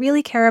topics that you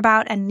really care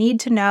about and need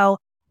to know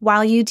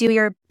while you do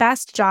your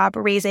best job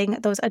raising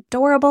those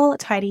adorable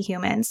tiny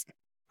humans.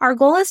 Our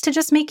goal is to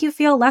just make you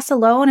feel less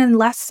alone and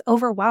less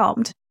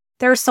overwhelmed.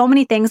 There are so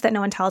many things that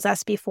no one tells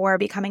us before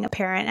becoming a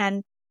parent,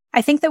 and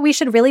I think that we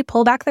should really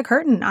pull back the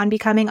curtain on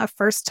becoming a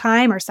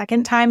first-time or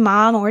second-time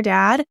mom or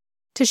dad,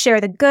 to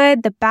share the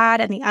good, the bad,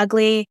 and the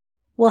ugly.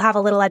 We'll have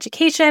a little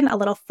education, a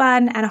little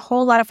fun, and a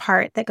whole lot of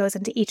heart that goes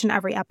into each and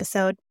every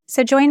episode.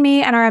 So join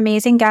me and our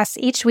amazing guests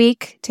each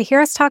week to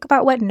hear us talk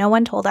about what no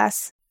one told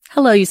us.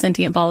 Hello, you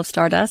sentient ball of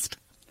stardust.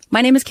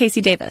 My name is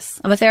Casey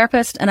Davis. I'm a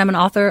therapist, and I'm an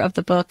author of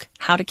the book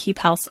How to Keep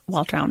House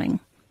While Drowning,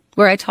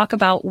 where I talk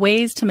about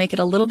ways to make it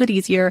a little bit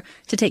easier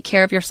to take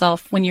care of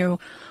yourself when you're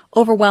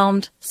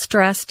overwhelmed,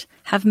 stressed,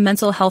 have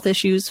mental health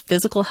issues,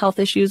 physical health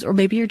issues, or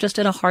maybe you're just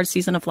in a hard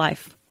season of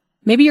life.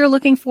 Maybe you're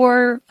looking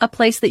for a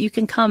place that you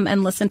can come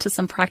and listen to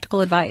some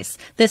practical advice.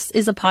 This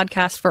is a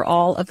podcast for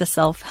all of the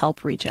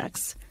self-help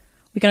rejects.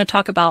 We're going to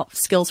talk about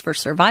skills for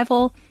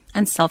survival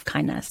and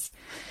self-kindness.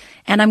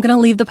 And I'm going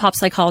to leave the pop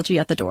psychology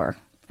at the door.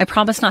 I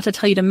promise not to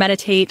tell you to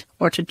meditate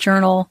or to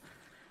journal.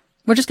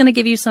 We're just going to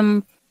give you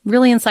some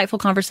really insightful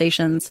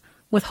conversations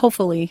with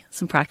hopefully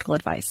some practical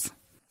advice.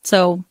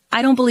 So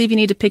I don't believe you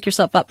need to pick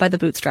yourself up by the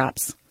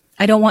bootstraps.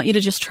 I don't want you to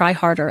just try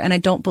harder, and I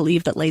don't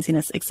believe that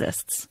laziness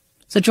exists.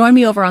 So join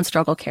me over on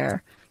Struggle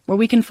Care, where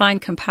we can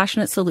find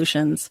compassionate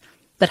solutions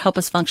that help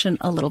us function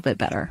a little bit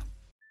better.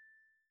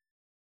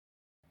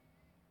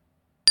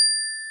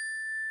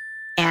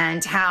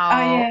 And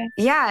how,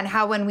 and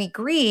how when we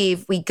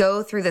grieve, we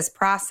go through this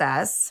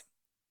process,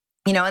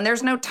 and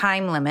there's no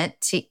time limit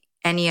to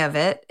any of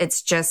it.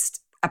 It's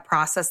just a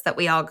process that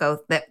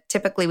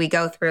typically we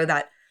go through,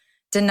 that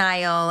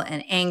denial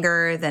and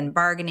anger, then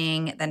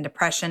bargaining, then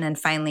depression, and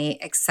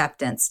finally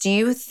acceptance. Do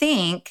you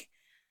think,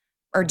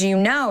 or do you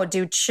know,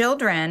 do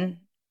children,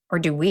 or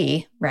do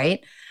we,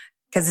 right?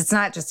 Because it's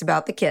not just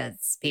about the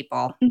kids,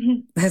 people. Mm-hmm.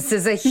 This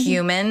is a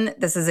human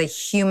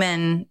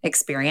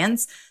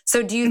experience.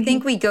 So do you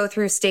think we go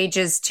through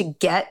stages to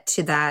get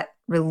to that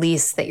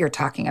release that you're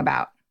talking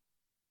about?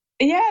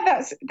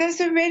 Yeah, that's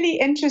a really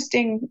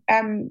interesting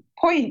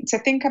point to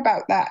think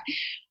about that.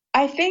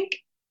 I think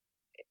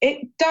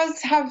it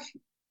does have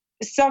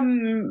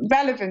some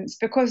relevance,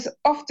 because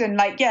often,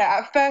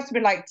 at first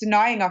we're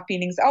denying our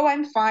feelings. Oh,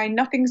 I'm fine,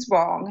 nothing's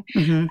wrong.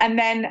 Mm-hmm. And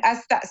then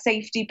as that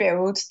safety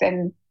builds,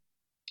 then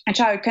a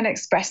child can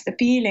express the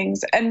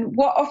feelings. And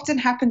what often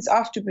happens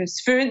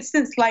afterwards, for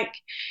instance, like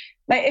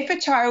if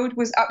a child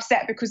was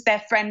upset because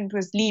their friend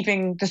was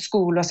leaving the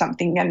school or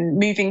something and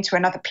moving to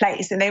another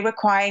place, and they were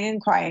crying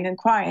and crying and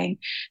crying,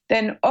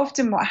 then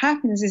often what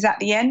happens is at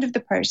the end of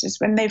the process,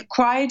 when they've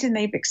cried and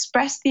they've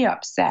expressed the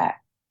upset,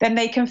 then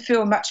they can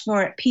feel much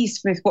more at peace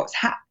with what's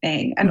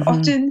happening. And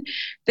often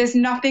there's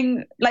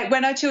nothing,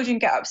 when our children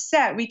get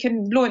upset, we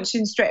can launch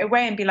in straight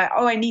away and be like,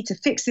 oh, I need to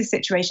fix this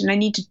situation. I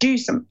need to do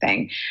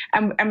something.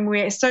 And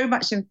we're so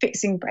much in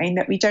fixing brain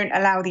that we don't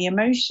allow the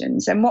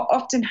emotions. And what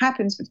often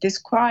happens with this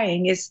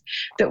crying is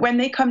that when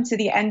they come to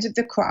the end of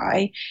the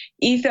cry,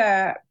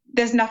 either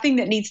there's nothing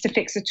that needs to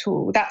fix at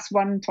all. That's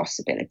one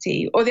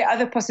possibility. Or the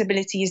other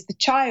possibility is the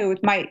child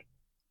might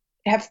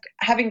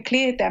having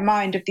cleared their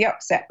mind of the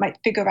upset, might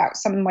figure out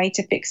some way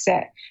to fix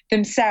it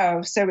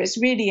themselves. So it's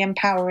really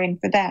empowering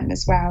for them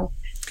as well.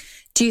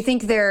 Do you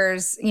think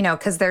there's,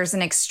 because there's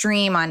an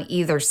extreme on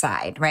either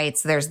side, right?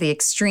 So there's the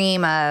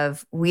extreme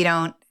of, we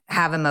don't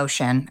have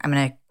emotion. I'm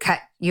going to cut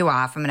you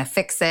off. I'm going to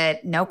fix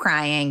it. No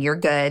crying. You're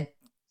good.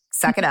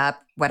 Suck it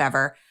up,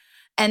 whatever.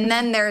 And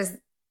then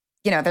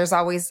there's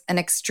always an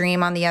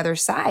extreme on the other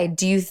side.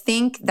 Do you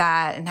think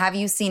that, and have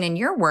you seen in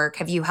your work,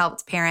 have you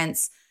helped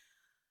parents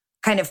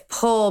kind of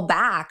pull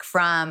back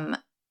from,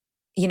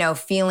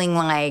 feeling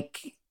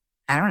like,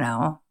 I don't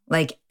know,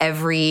 like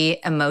every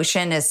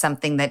emotion is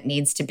something that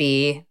needs to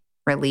be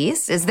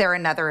released? Is there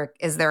an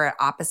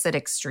opposite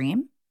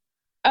extreme?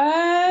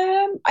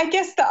 I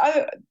guess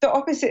the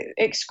opposite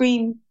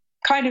extreme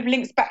kind of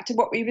links back to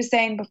what we were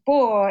saying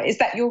before, is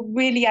that you're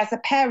really, as a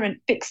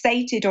parent,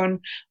 fixated on,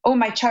 oh,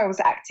 my child's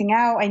acting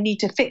out. I need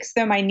to fix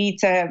them. I need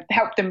to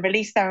help them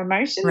release their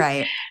emotions.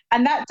 Right.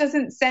 And that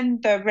doesn't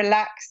send the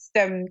relaxed,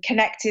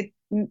 connected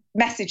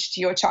message to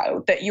your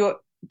child that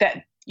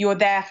you're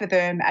there for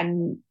them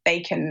and they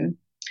can,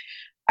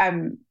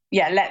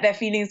 let their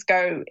feelings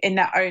go in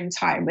their own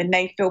time when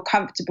they feel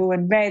comfortable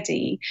and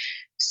ready.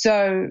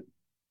 So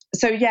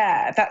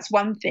yeah, that's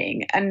one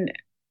thing. And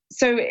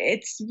so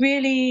it's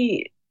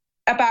really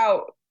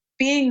about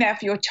being there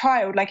for your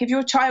child. Like if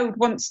your child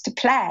wants to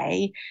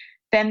play,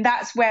 then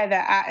that's where they're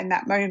at in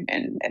that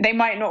moment. They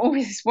might not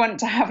always want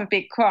to have a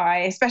big cry,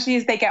 especially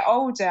as they get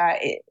older.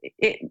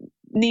 It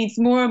needs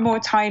more and more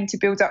time to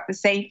build up the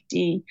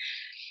safety.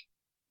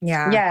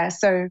 Yeah. Yeah.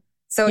 So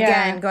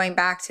again, going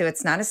back to,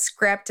 it's not a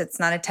script,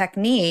 it's not a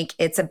technique,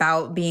 it's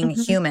about being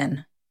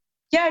human.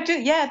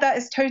 Yeah, that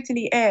is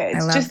totally it.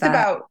 It's just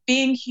about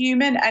being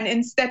human, and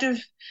instead of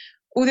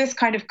all this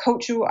kind of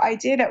cultural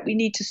idea that we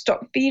need to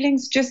stop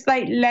feelings, just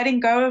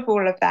letting go of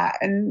all of that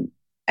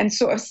and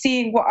sort of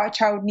seeing what our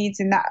child needs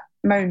in that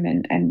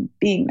moment and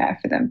being there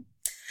for them.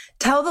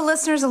 Tell the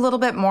listeners a little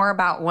bit more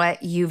about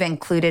what you've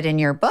included in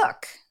your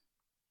book.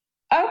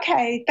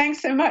 Okay,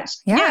 thanks so much.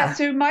 Yeah,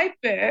 so my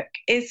book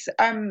is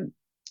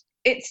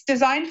it's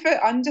designed for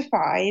under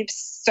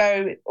fives.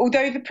 So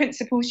although the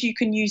principles, you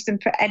can use them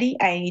for any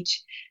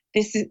age,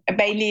 this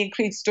mainly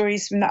includes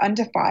stories from the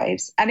under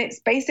fives. And it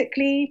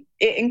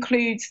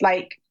includes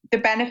the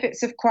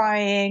benefits of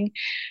crying.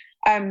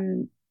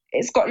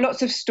 It's got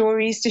lots of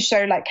stories to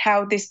show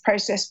how this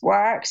process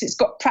works. It's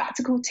got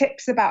practical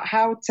tips about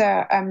how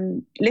to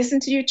listen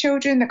to your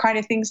children, the kind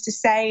of things to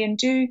say and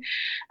do.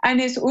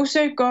 And it's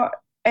also got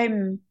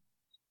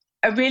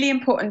a really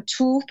important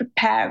tool for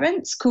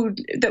parents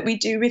that we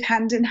do with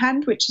Hand in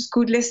Hand, which is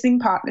called listening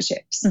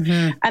partnerships.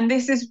 Mm-hmm. And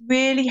this is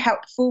really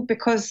helpful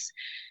because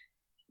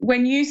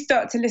when you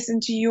start to listen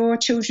to your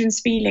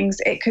children's feelings,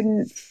 it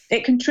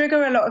can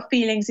trigger a lot of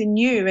feelings in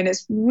you, and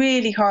it's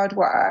really hard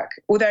work,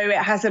 although it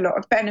has a lot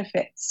of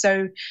benefits.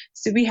 So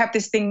we have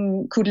this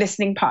thing called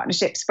listening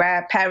partnerships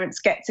where parents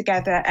get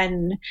together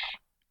and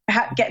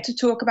get to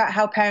talk about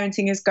how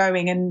parenting is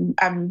going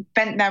and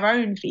vent their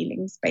own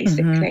feelings,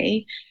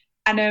 basically.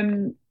 And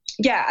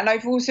and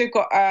I've also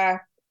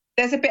got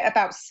there's a bit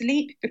about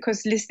sleep,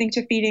 because listening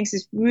to feelings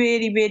is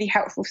really, really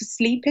helpful for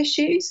sleep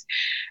issues.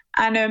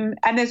 And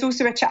there's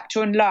also a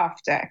chapter on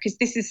laughter, because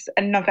this is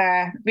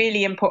another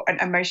really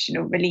important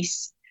emotional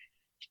release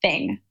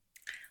thing.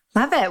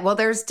 Love it. Well,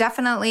 there's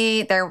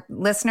definitely,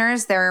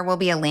 listeners, there will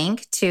be a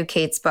link to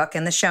Kate's book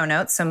in the show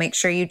notes. So make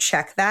sure you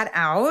check that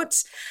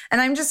out.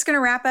 And I'm just going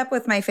to wrap up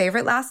with my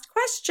favorite last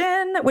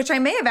question, which I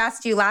may have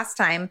asked you last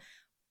time.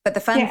 But the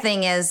fun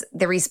thing is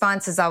the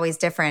response is always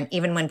different.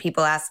 Even when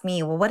people ask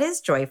me, well, what is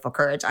joyful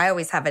courage? I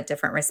always have a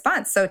different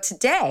response. So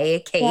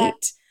today,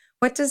 Kate,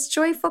 what does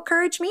joyful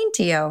courage mean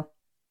to you?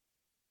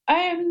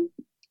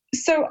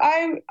 So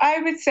I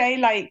would say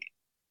like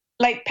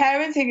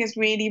parenting is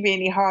really,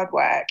 really hard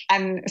work.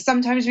 And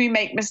sometimes we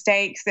make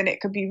mistakes and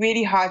it could be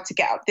really hard to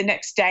get up the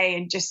next day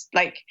and just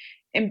like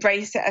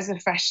embrace it as a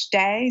fresh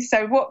day.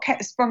 So what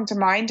sprung to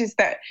mind is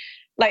that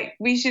like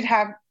we should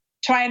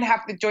try and have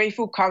the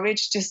joyful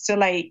courage just to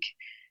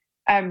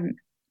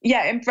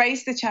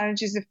embrace the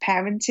challenges of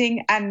parenting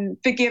and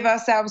forgive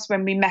ourselves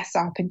when we mess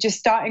up, and just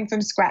starting from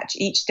scratch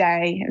each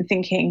day and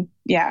thinking,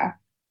 I'm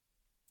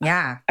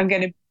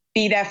going to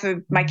be there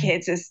for my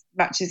kids as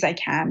much as I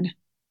can.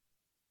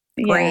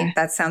 Great.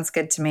 That sounds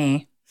good to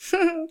me.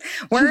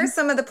 Where are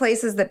some of the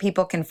places that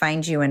people can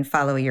find you and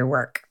follow your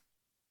work?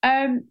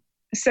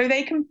 So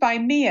they can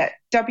find me at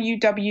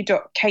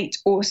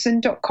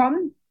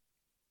www.kateorson.com.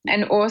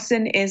 And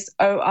Orson is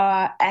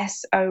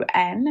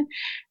Orson.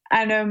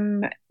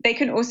 And they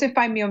can also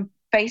find me on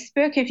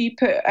Facebook. If you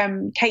put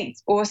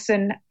Kate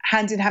Orson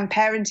Hand in Hand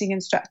Parenting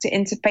Instructor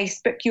into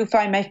Facebook, you'll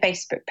find my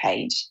Facebook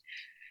page,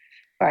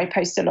 where I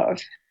post a lot of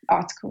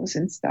articles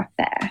and stuff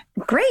there.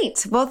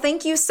 Great. Well,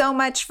 thank you so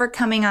much for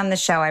coming on the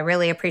show. I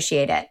really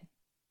appreciate it.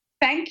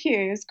 Thank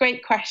you. It was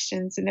great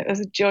questions, and it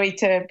was a joy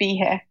to be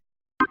here.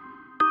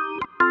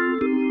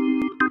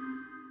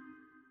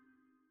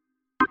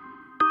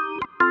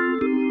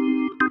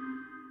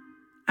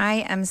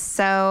 I am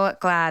so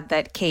glad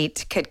that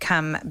Kate could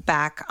come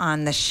back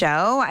on the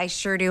show. I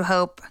sure do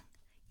hope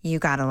you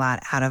got a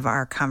lot out of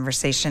our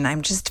conversation.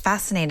 I'm just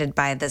fascinated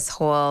by this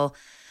whole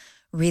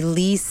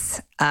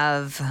release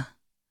of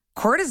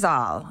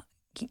cortisol.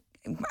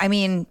 I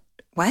mean,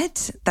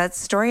 what? That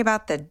story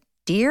about the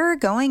deer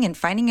going and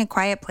finding a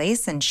quiet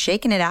place and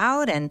shaking it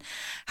out, and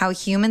how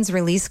humans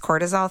release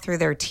cortisol through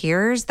their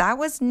tears. That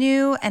was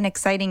new and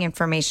exciting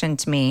information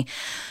to me.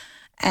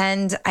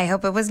 And I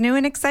hope it was new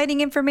and exciting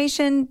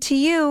information to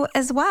you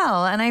as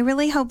well. And I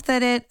really hope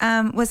that it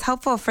was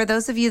helpful for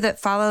those of you that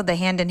follow the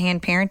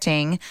hand-in-hand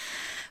parenting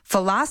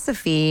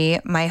philosophy.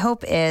 My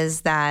hope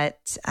is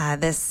that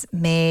this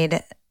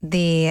made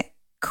the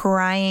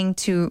crying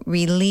to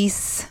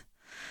release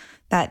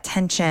that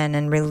tension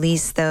and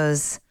release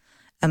those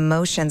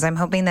emotions. I'm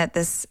hoping that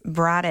this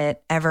brought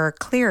it ever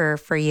clearer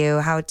for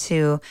you how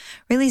to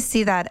really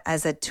see that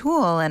as a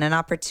tool and an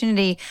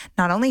opportunity,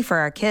 not only for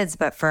our kids,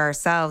 but for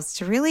ourselves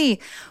to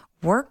really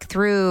work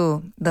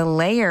through the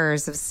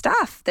layers of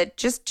stuff that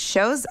just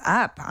shows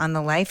up on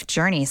the life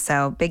journey.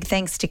 So big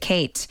thanks to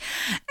Kate.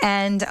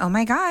 And oh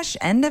my gosh,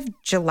 end of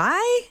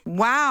July?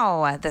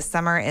 Wow, the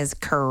summer is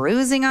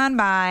cruising on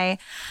by.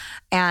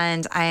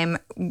 And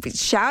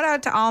shout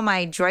out to all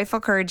my Joyful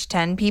Courage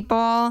 10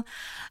 people.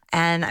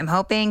 And I'm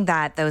hoping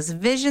that those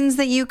visions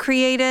that you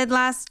created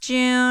last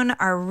June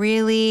are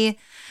really,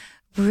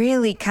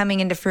 really coming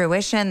into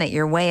fruition, that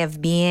your way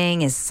of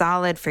being is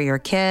solid for your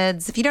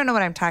kids. If you don't know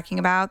what I'm talking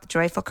about, the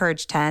Joyful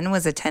Courage 10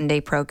 was a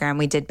 10-day program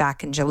we did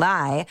back in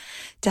July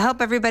to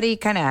help everybody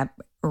kind of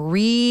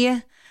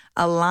realign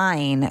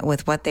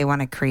with what they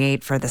want to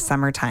create for the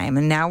summertime.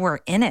 And now we're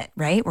in it,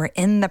 right? We're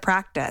in the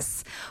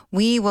practice.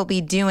 We will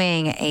be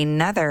doing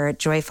another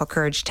Joyful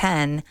Courage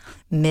 10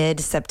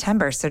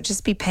 mid-September. So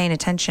just be paying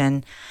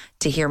attention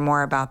to hear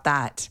more about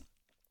that.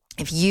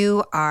 If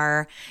you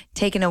are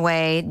taking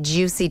away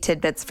juicy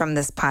tidbits from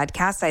this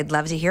podcast, I'd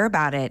love to hear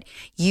about it.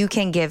 You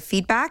can give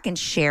feedback and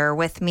share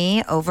with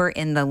me over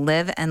in the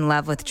Live and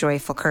Love with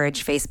Joyful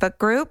Courage Facebook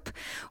group.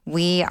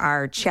 We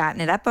are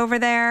chatting it up over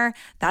there.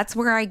 That's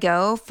where I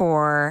go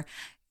for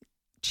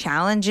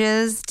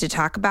challenges to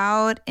talk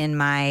about in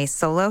my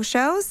solo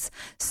shows.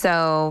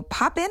 So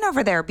pop in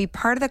over there, be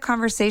part of the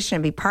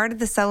conversation, be part of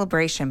the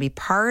celebration, be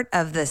part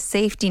of the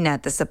safety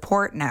net, the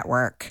support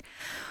network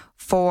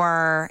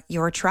for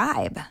your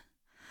tribe.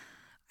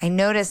 I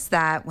notice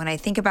that when I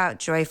think about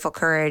joyful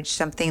courage,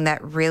 something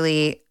that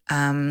really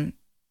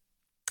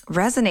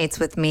resonates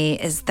with me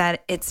is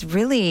that it's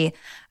really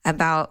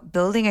about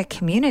building a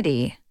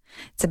community.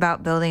 It's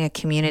about building a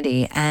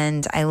community,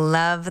 and I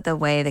love the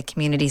way the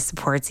community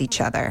supports each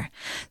other.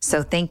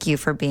 So thank you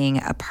for being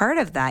a part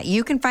of that.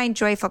 You can find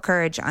Joyful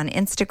Courage on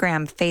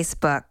Instagram,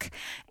 Facebook,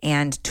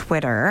 and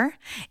Twitter.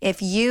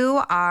 If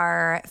you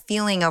are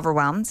feeling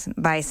overwhelmed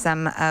by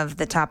some of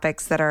the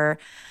topics that are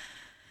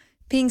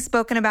being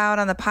spoken about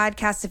on the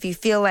podcast, if you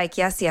feel like,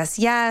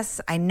 yes,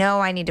 I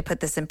know I need to put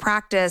this in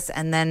practice,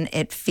 and then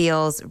it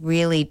feels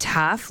really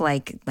tough,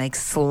 like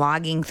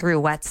slogging through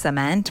wet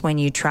cement when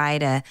you try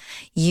to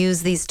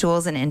use these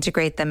tools and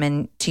integrate them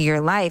into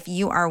your life,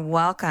 you are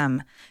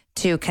welcome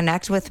to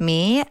connect with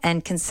me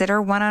and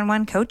consider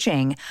one-on-one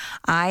coaching.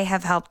 I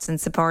have helped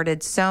and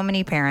supported so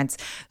many parents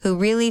who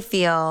really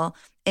feel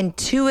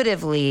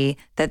intuitively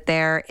that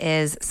there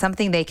is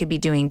something they could be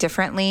doing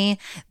differently.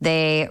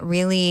 They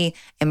really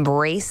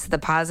embrace the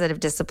positive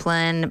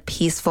discipline,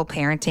 peaceful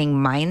parenting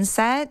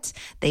mindset.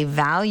 They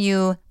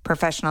value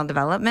professional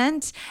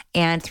development.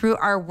 And through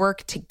our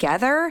work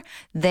together,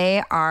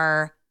 they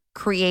are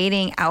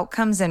creating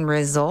outcomes and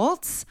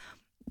results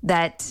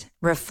that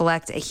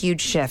reflect a huge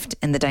shift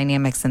in the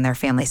dynamics in their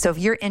family. So if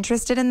you're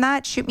interested in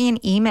that, shoot me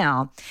an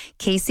email,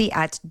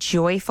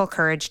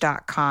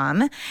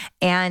 Casey@joyfulcourage.com,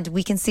 and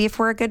we can see if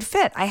we're a good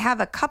fit. I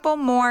have a couple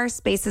more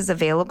spaces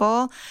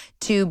available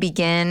to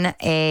begin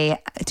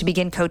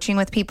coaching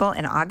with people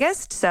in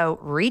August. So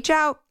reach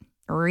out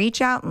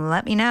and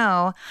let me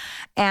know.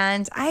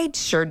 And I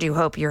sure do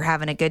hope you're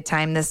having a good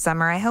time this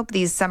summer. I hope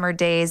these summer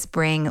days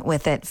bring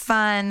with it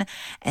fun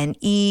and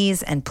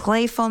ease and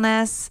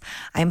playfulness.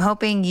 I'm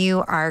hoping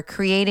you are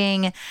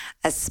creating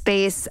a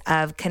space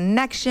of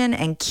connection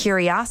and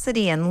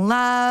curiosity and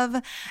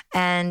love.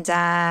 And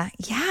I'm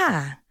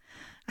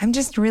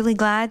just really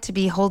glad to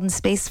be holding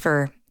space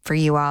for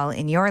you all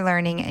in your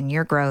learning and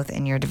your growth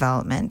and your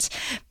development.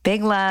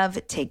 Big love.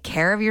 Take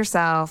care of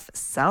yourself.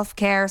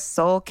 Self-care,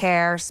 soul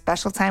care,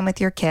 special time with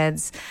your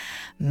kids.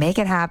 Make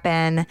it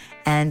happen.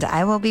 And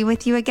I will be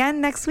with you again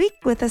next week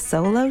with a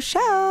solo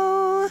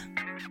show.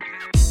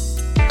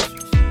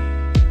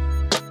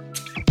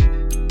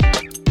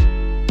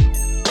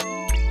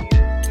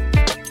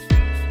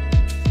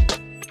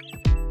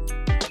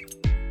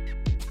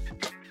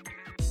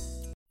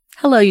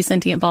 Hello, you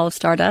sentient ball of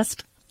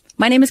stardust.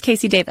 My name is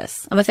Casey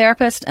Davis. I'm a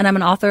therapist, and I'm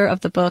an author of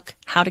the book,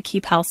 How to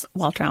Keep House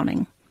While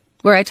Drowning,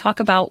 where I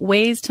talk about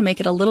ways to make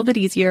it a little bit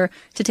easier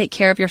to take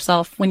care of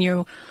yourself when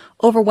you're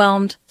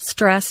overwhelmed,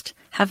 stressed,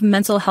 have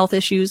mental health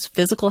issues,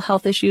 physical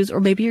health issues,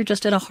 or maybe you're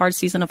just in a hard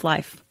season of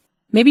life.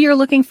 Maybe you're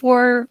looking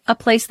for a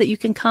place that you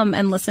can come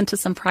and listen to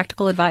some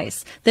practical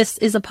advice. This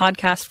is a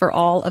podcast for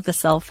all of the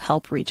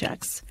self-help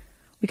rejects.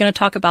 We're going to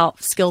talk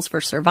about skills for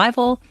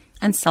survival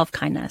and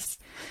self-kindness.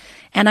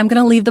 And I'm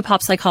going to leave the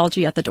pop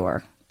psychology at the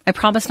door. I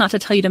promise not to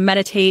tell you to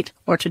meditate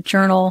or to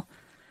journal.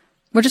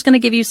 We're just going to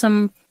give you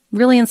some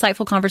really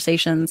insightful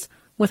conversations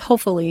with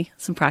hopefully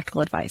some practical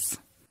advice.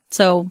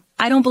 So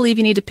I don't believe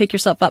you need to pick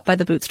yourself up by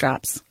the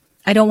bootstraps.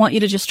 I don't want you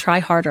to just try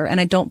harder,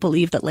 and I don't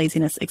believe that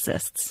laziness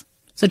exists.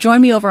 So join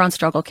me over on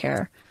Struggle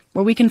Care,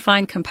 where we can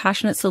find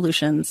compassionate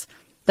solutions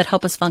that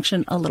help us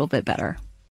function a little bit better.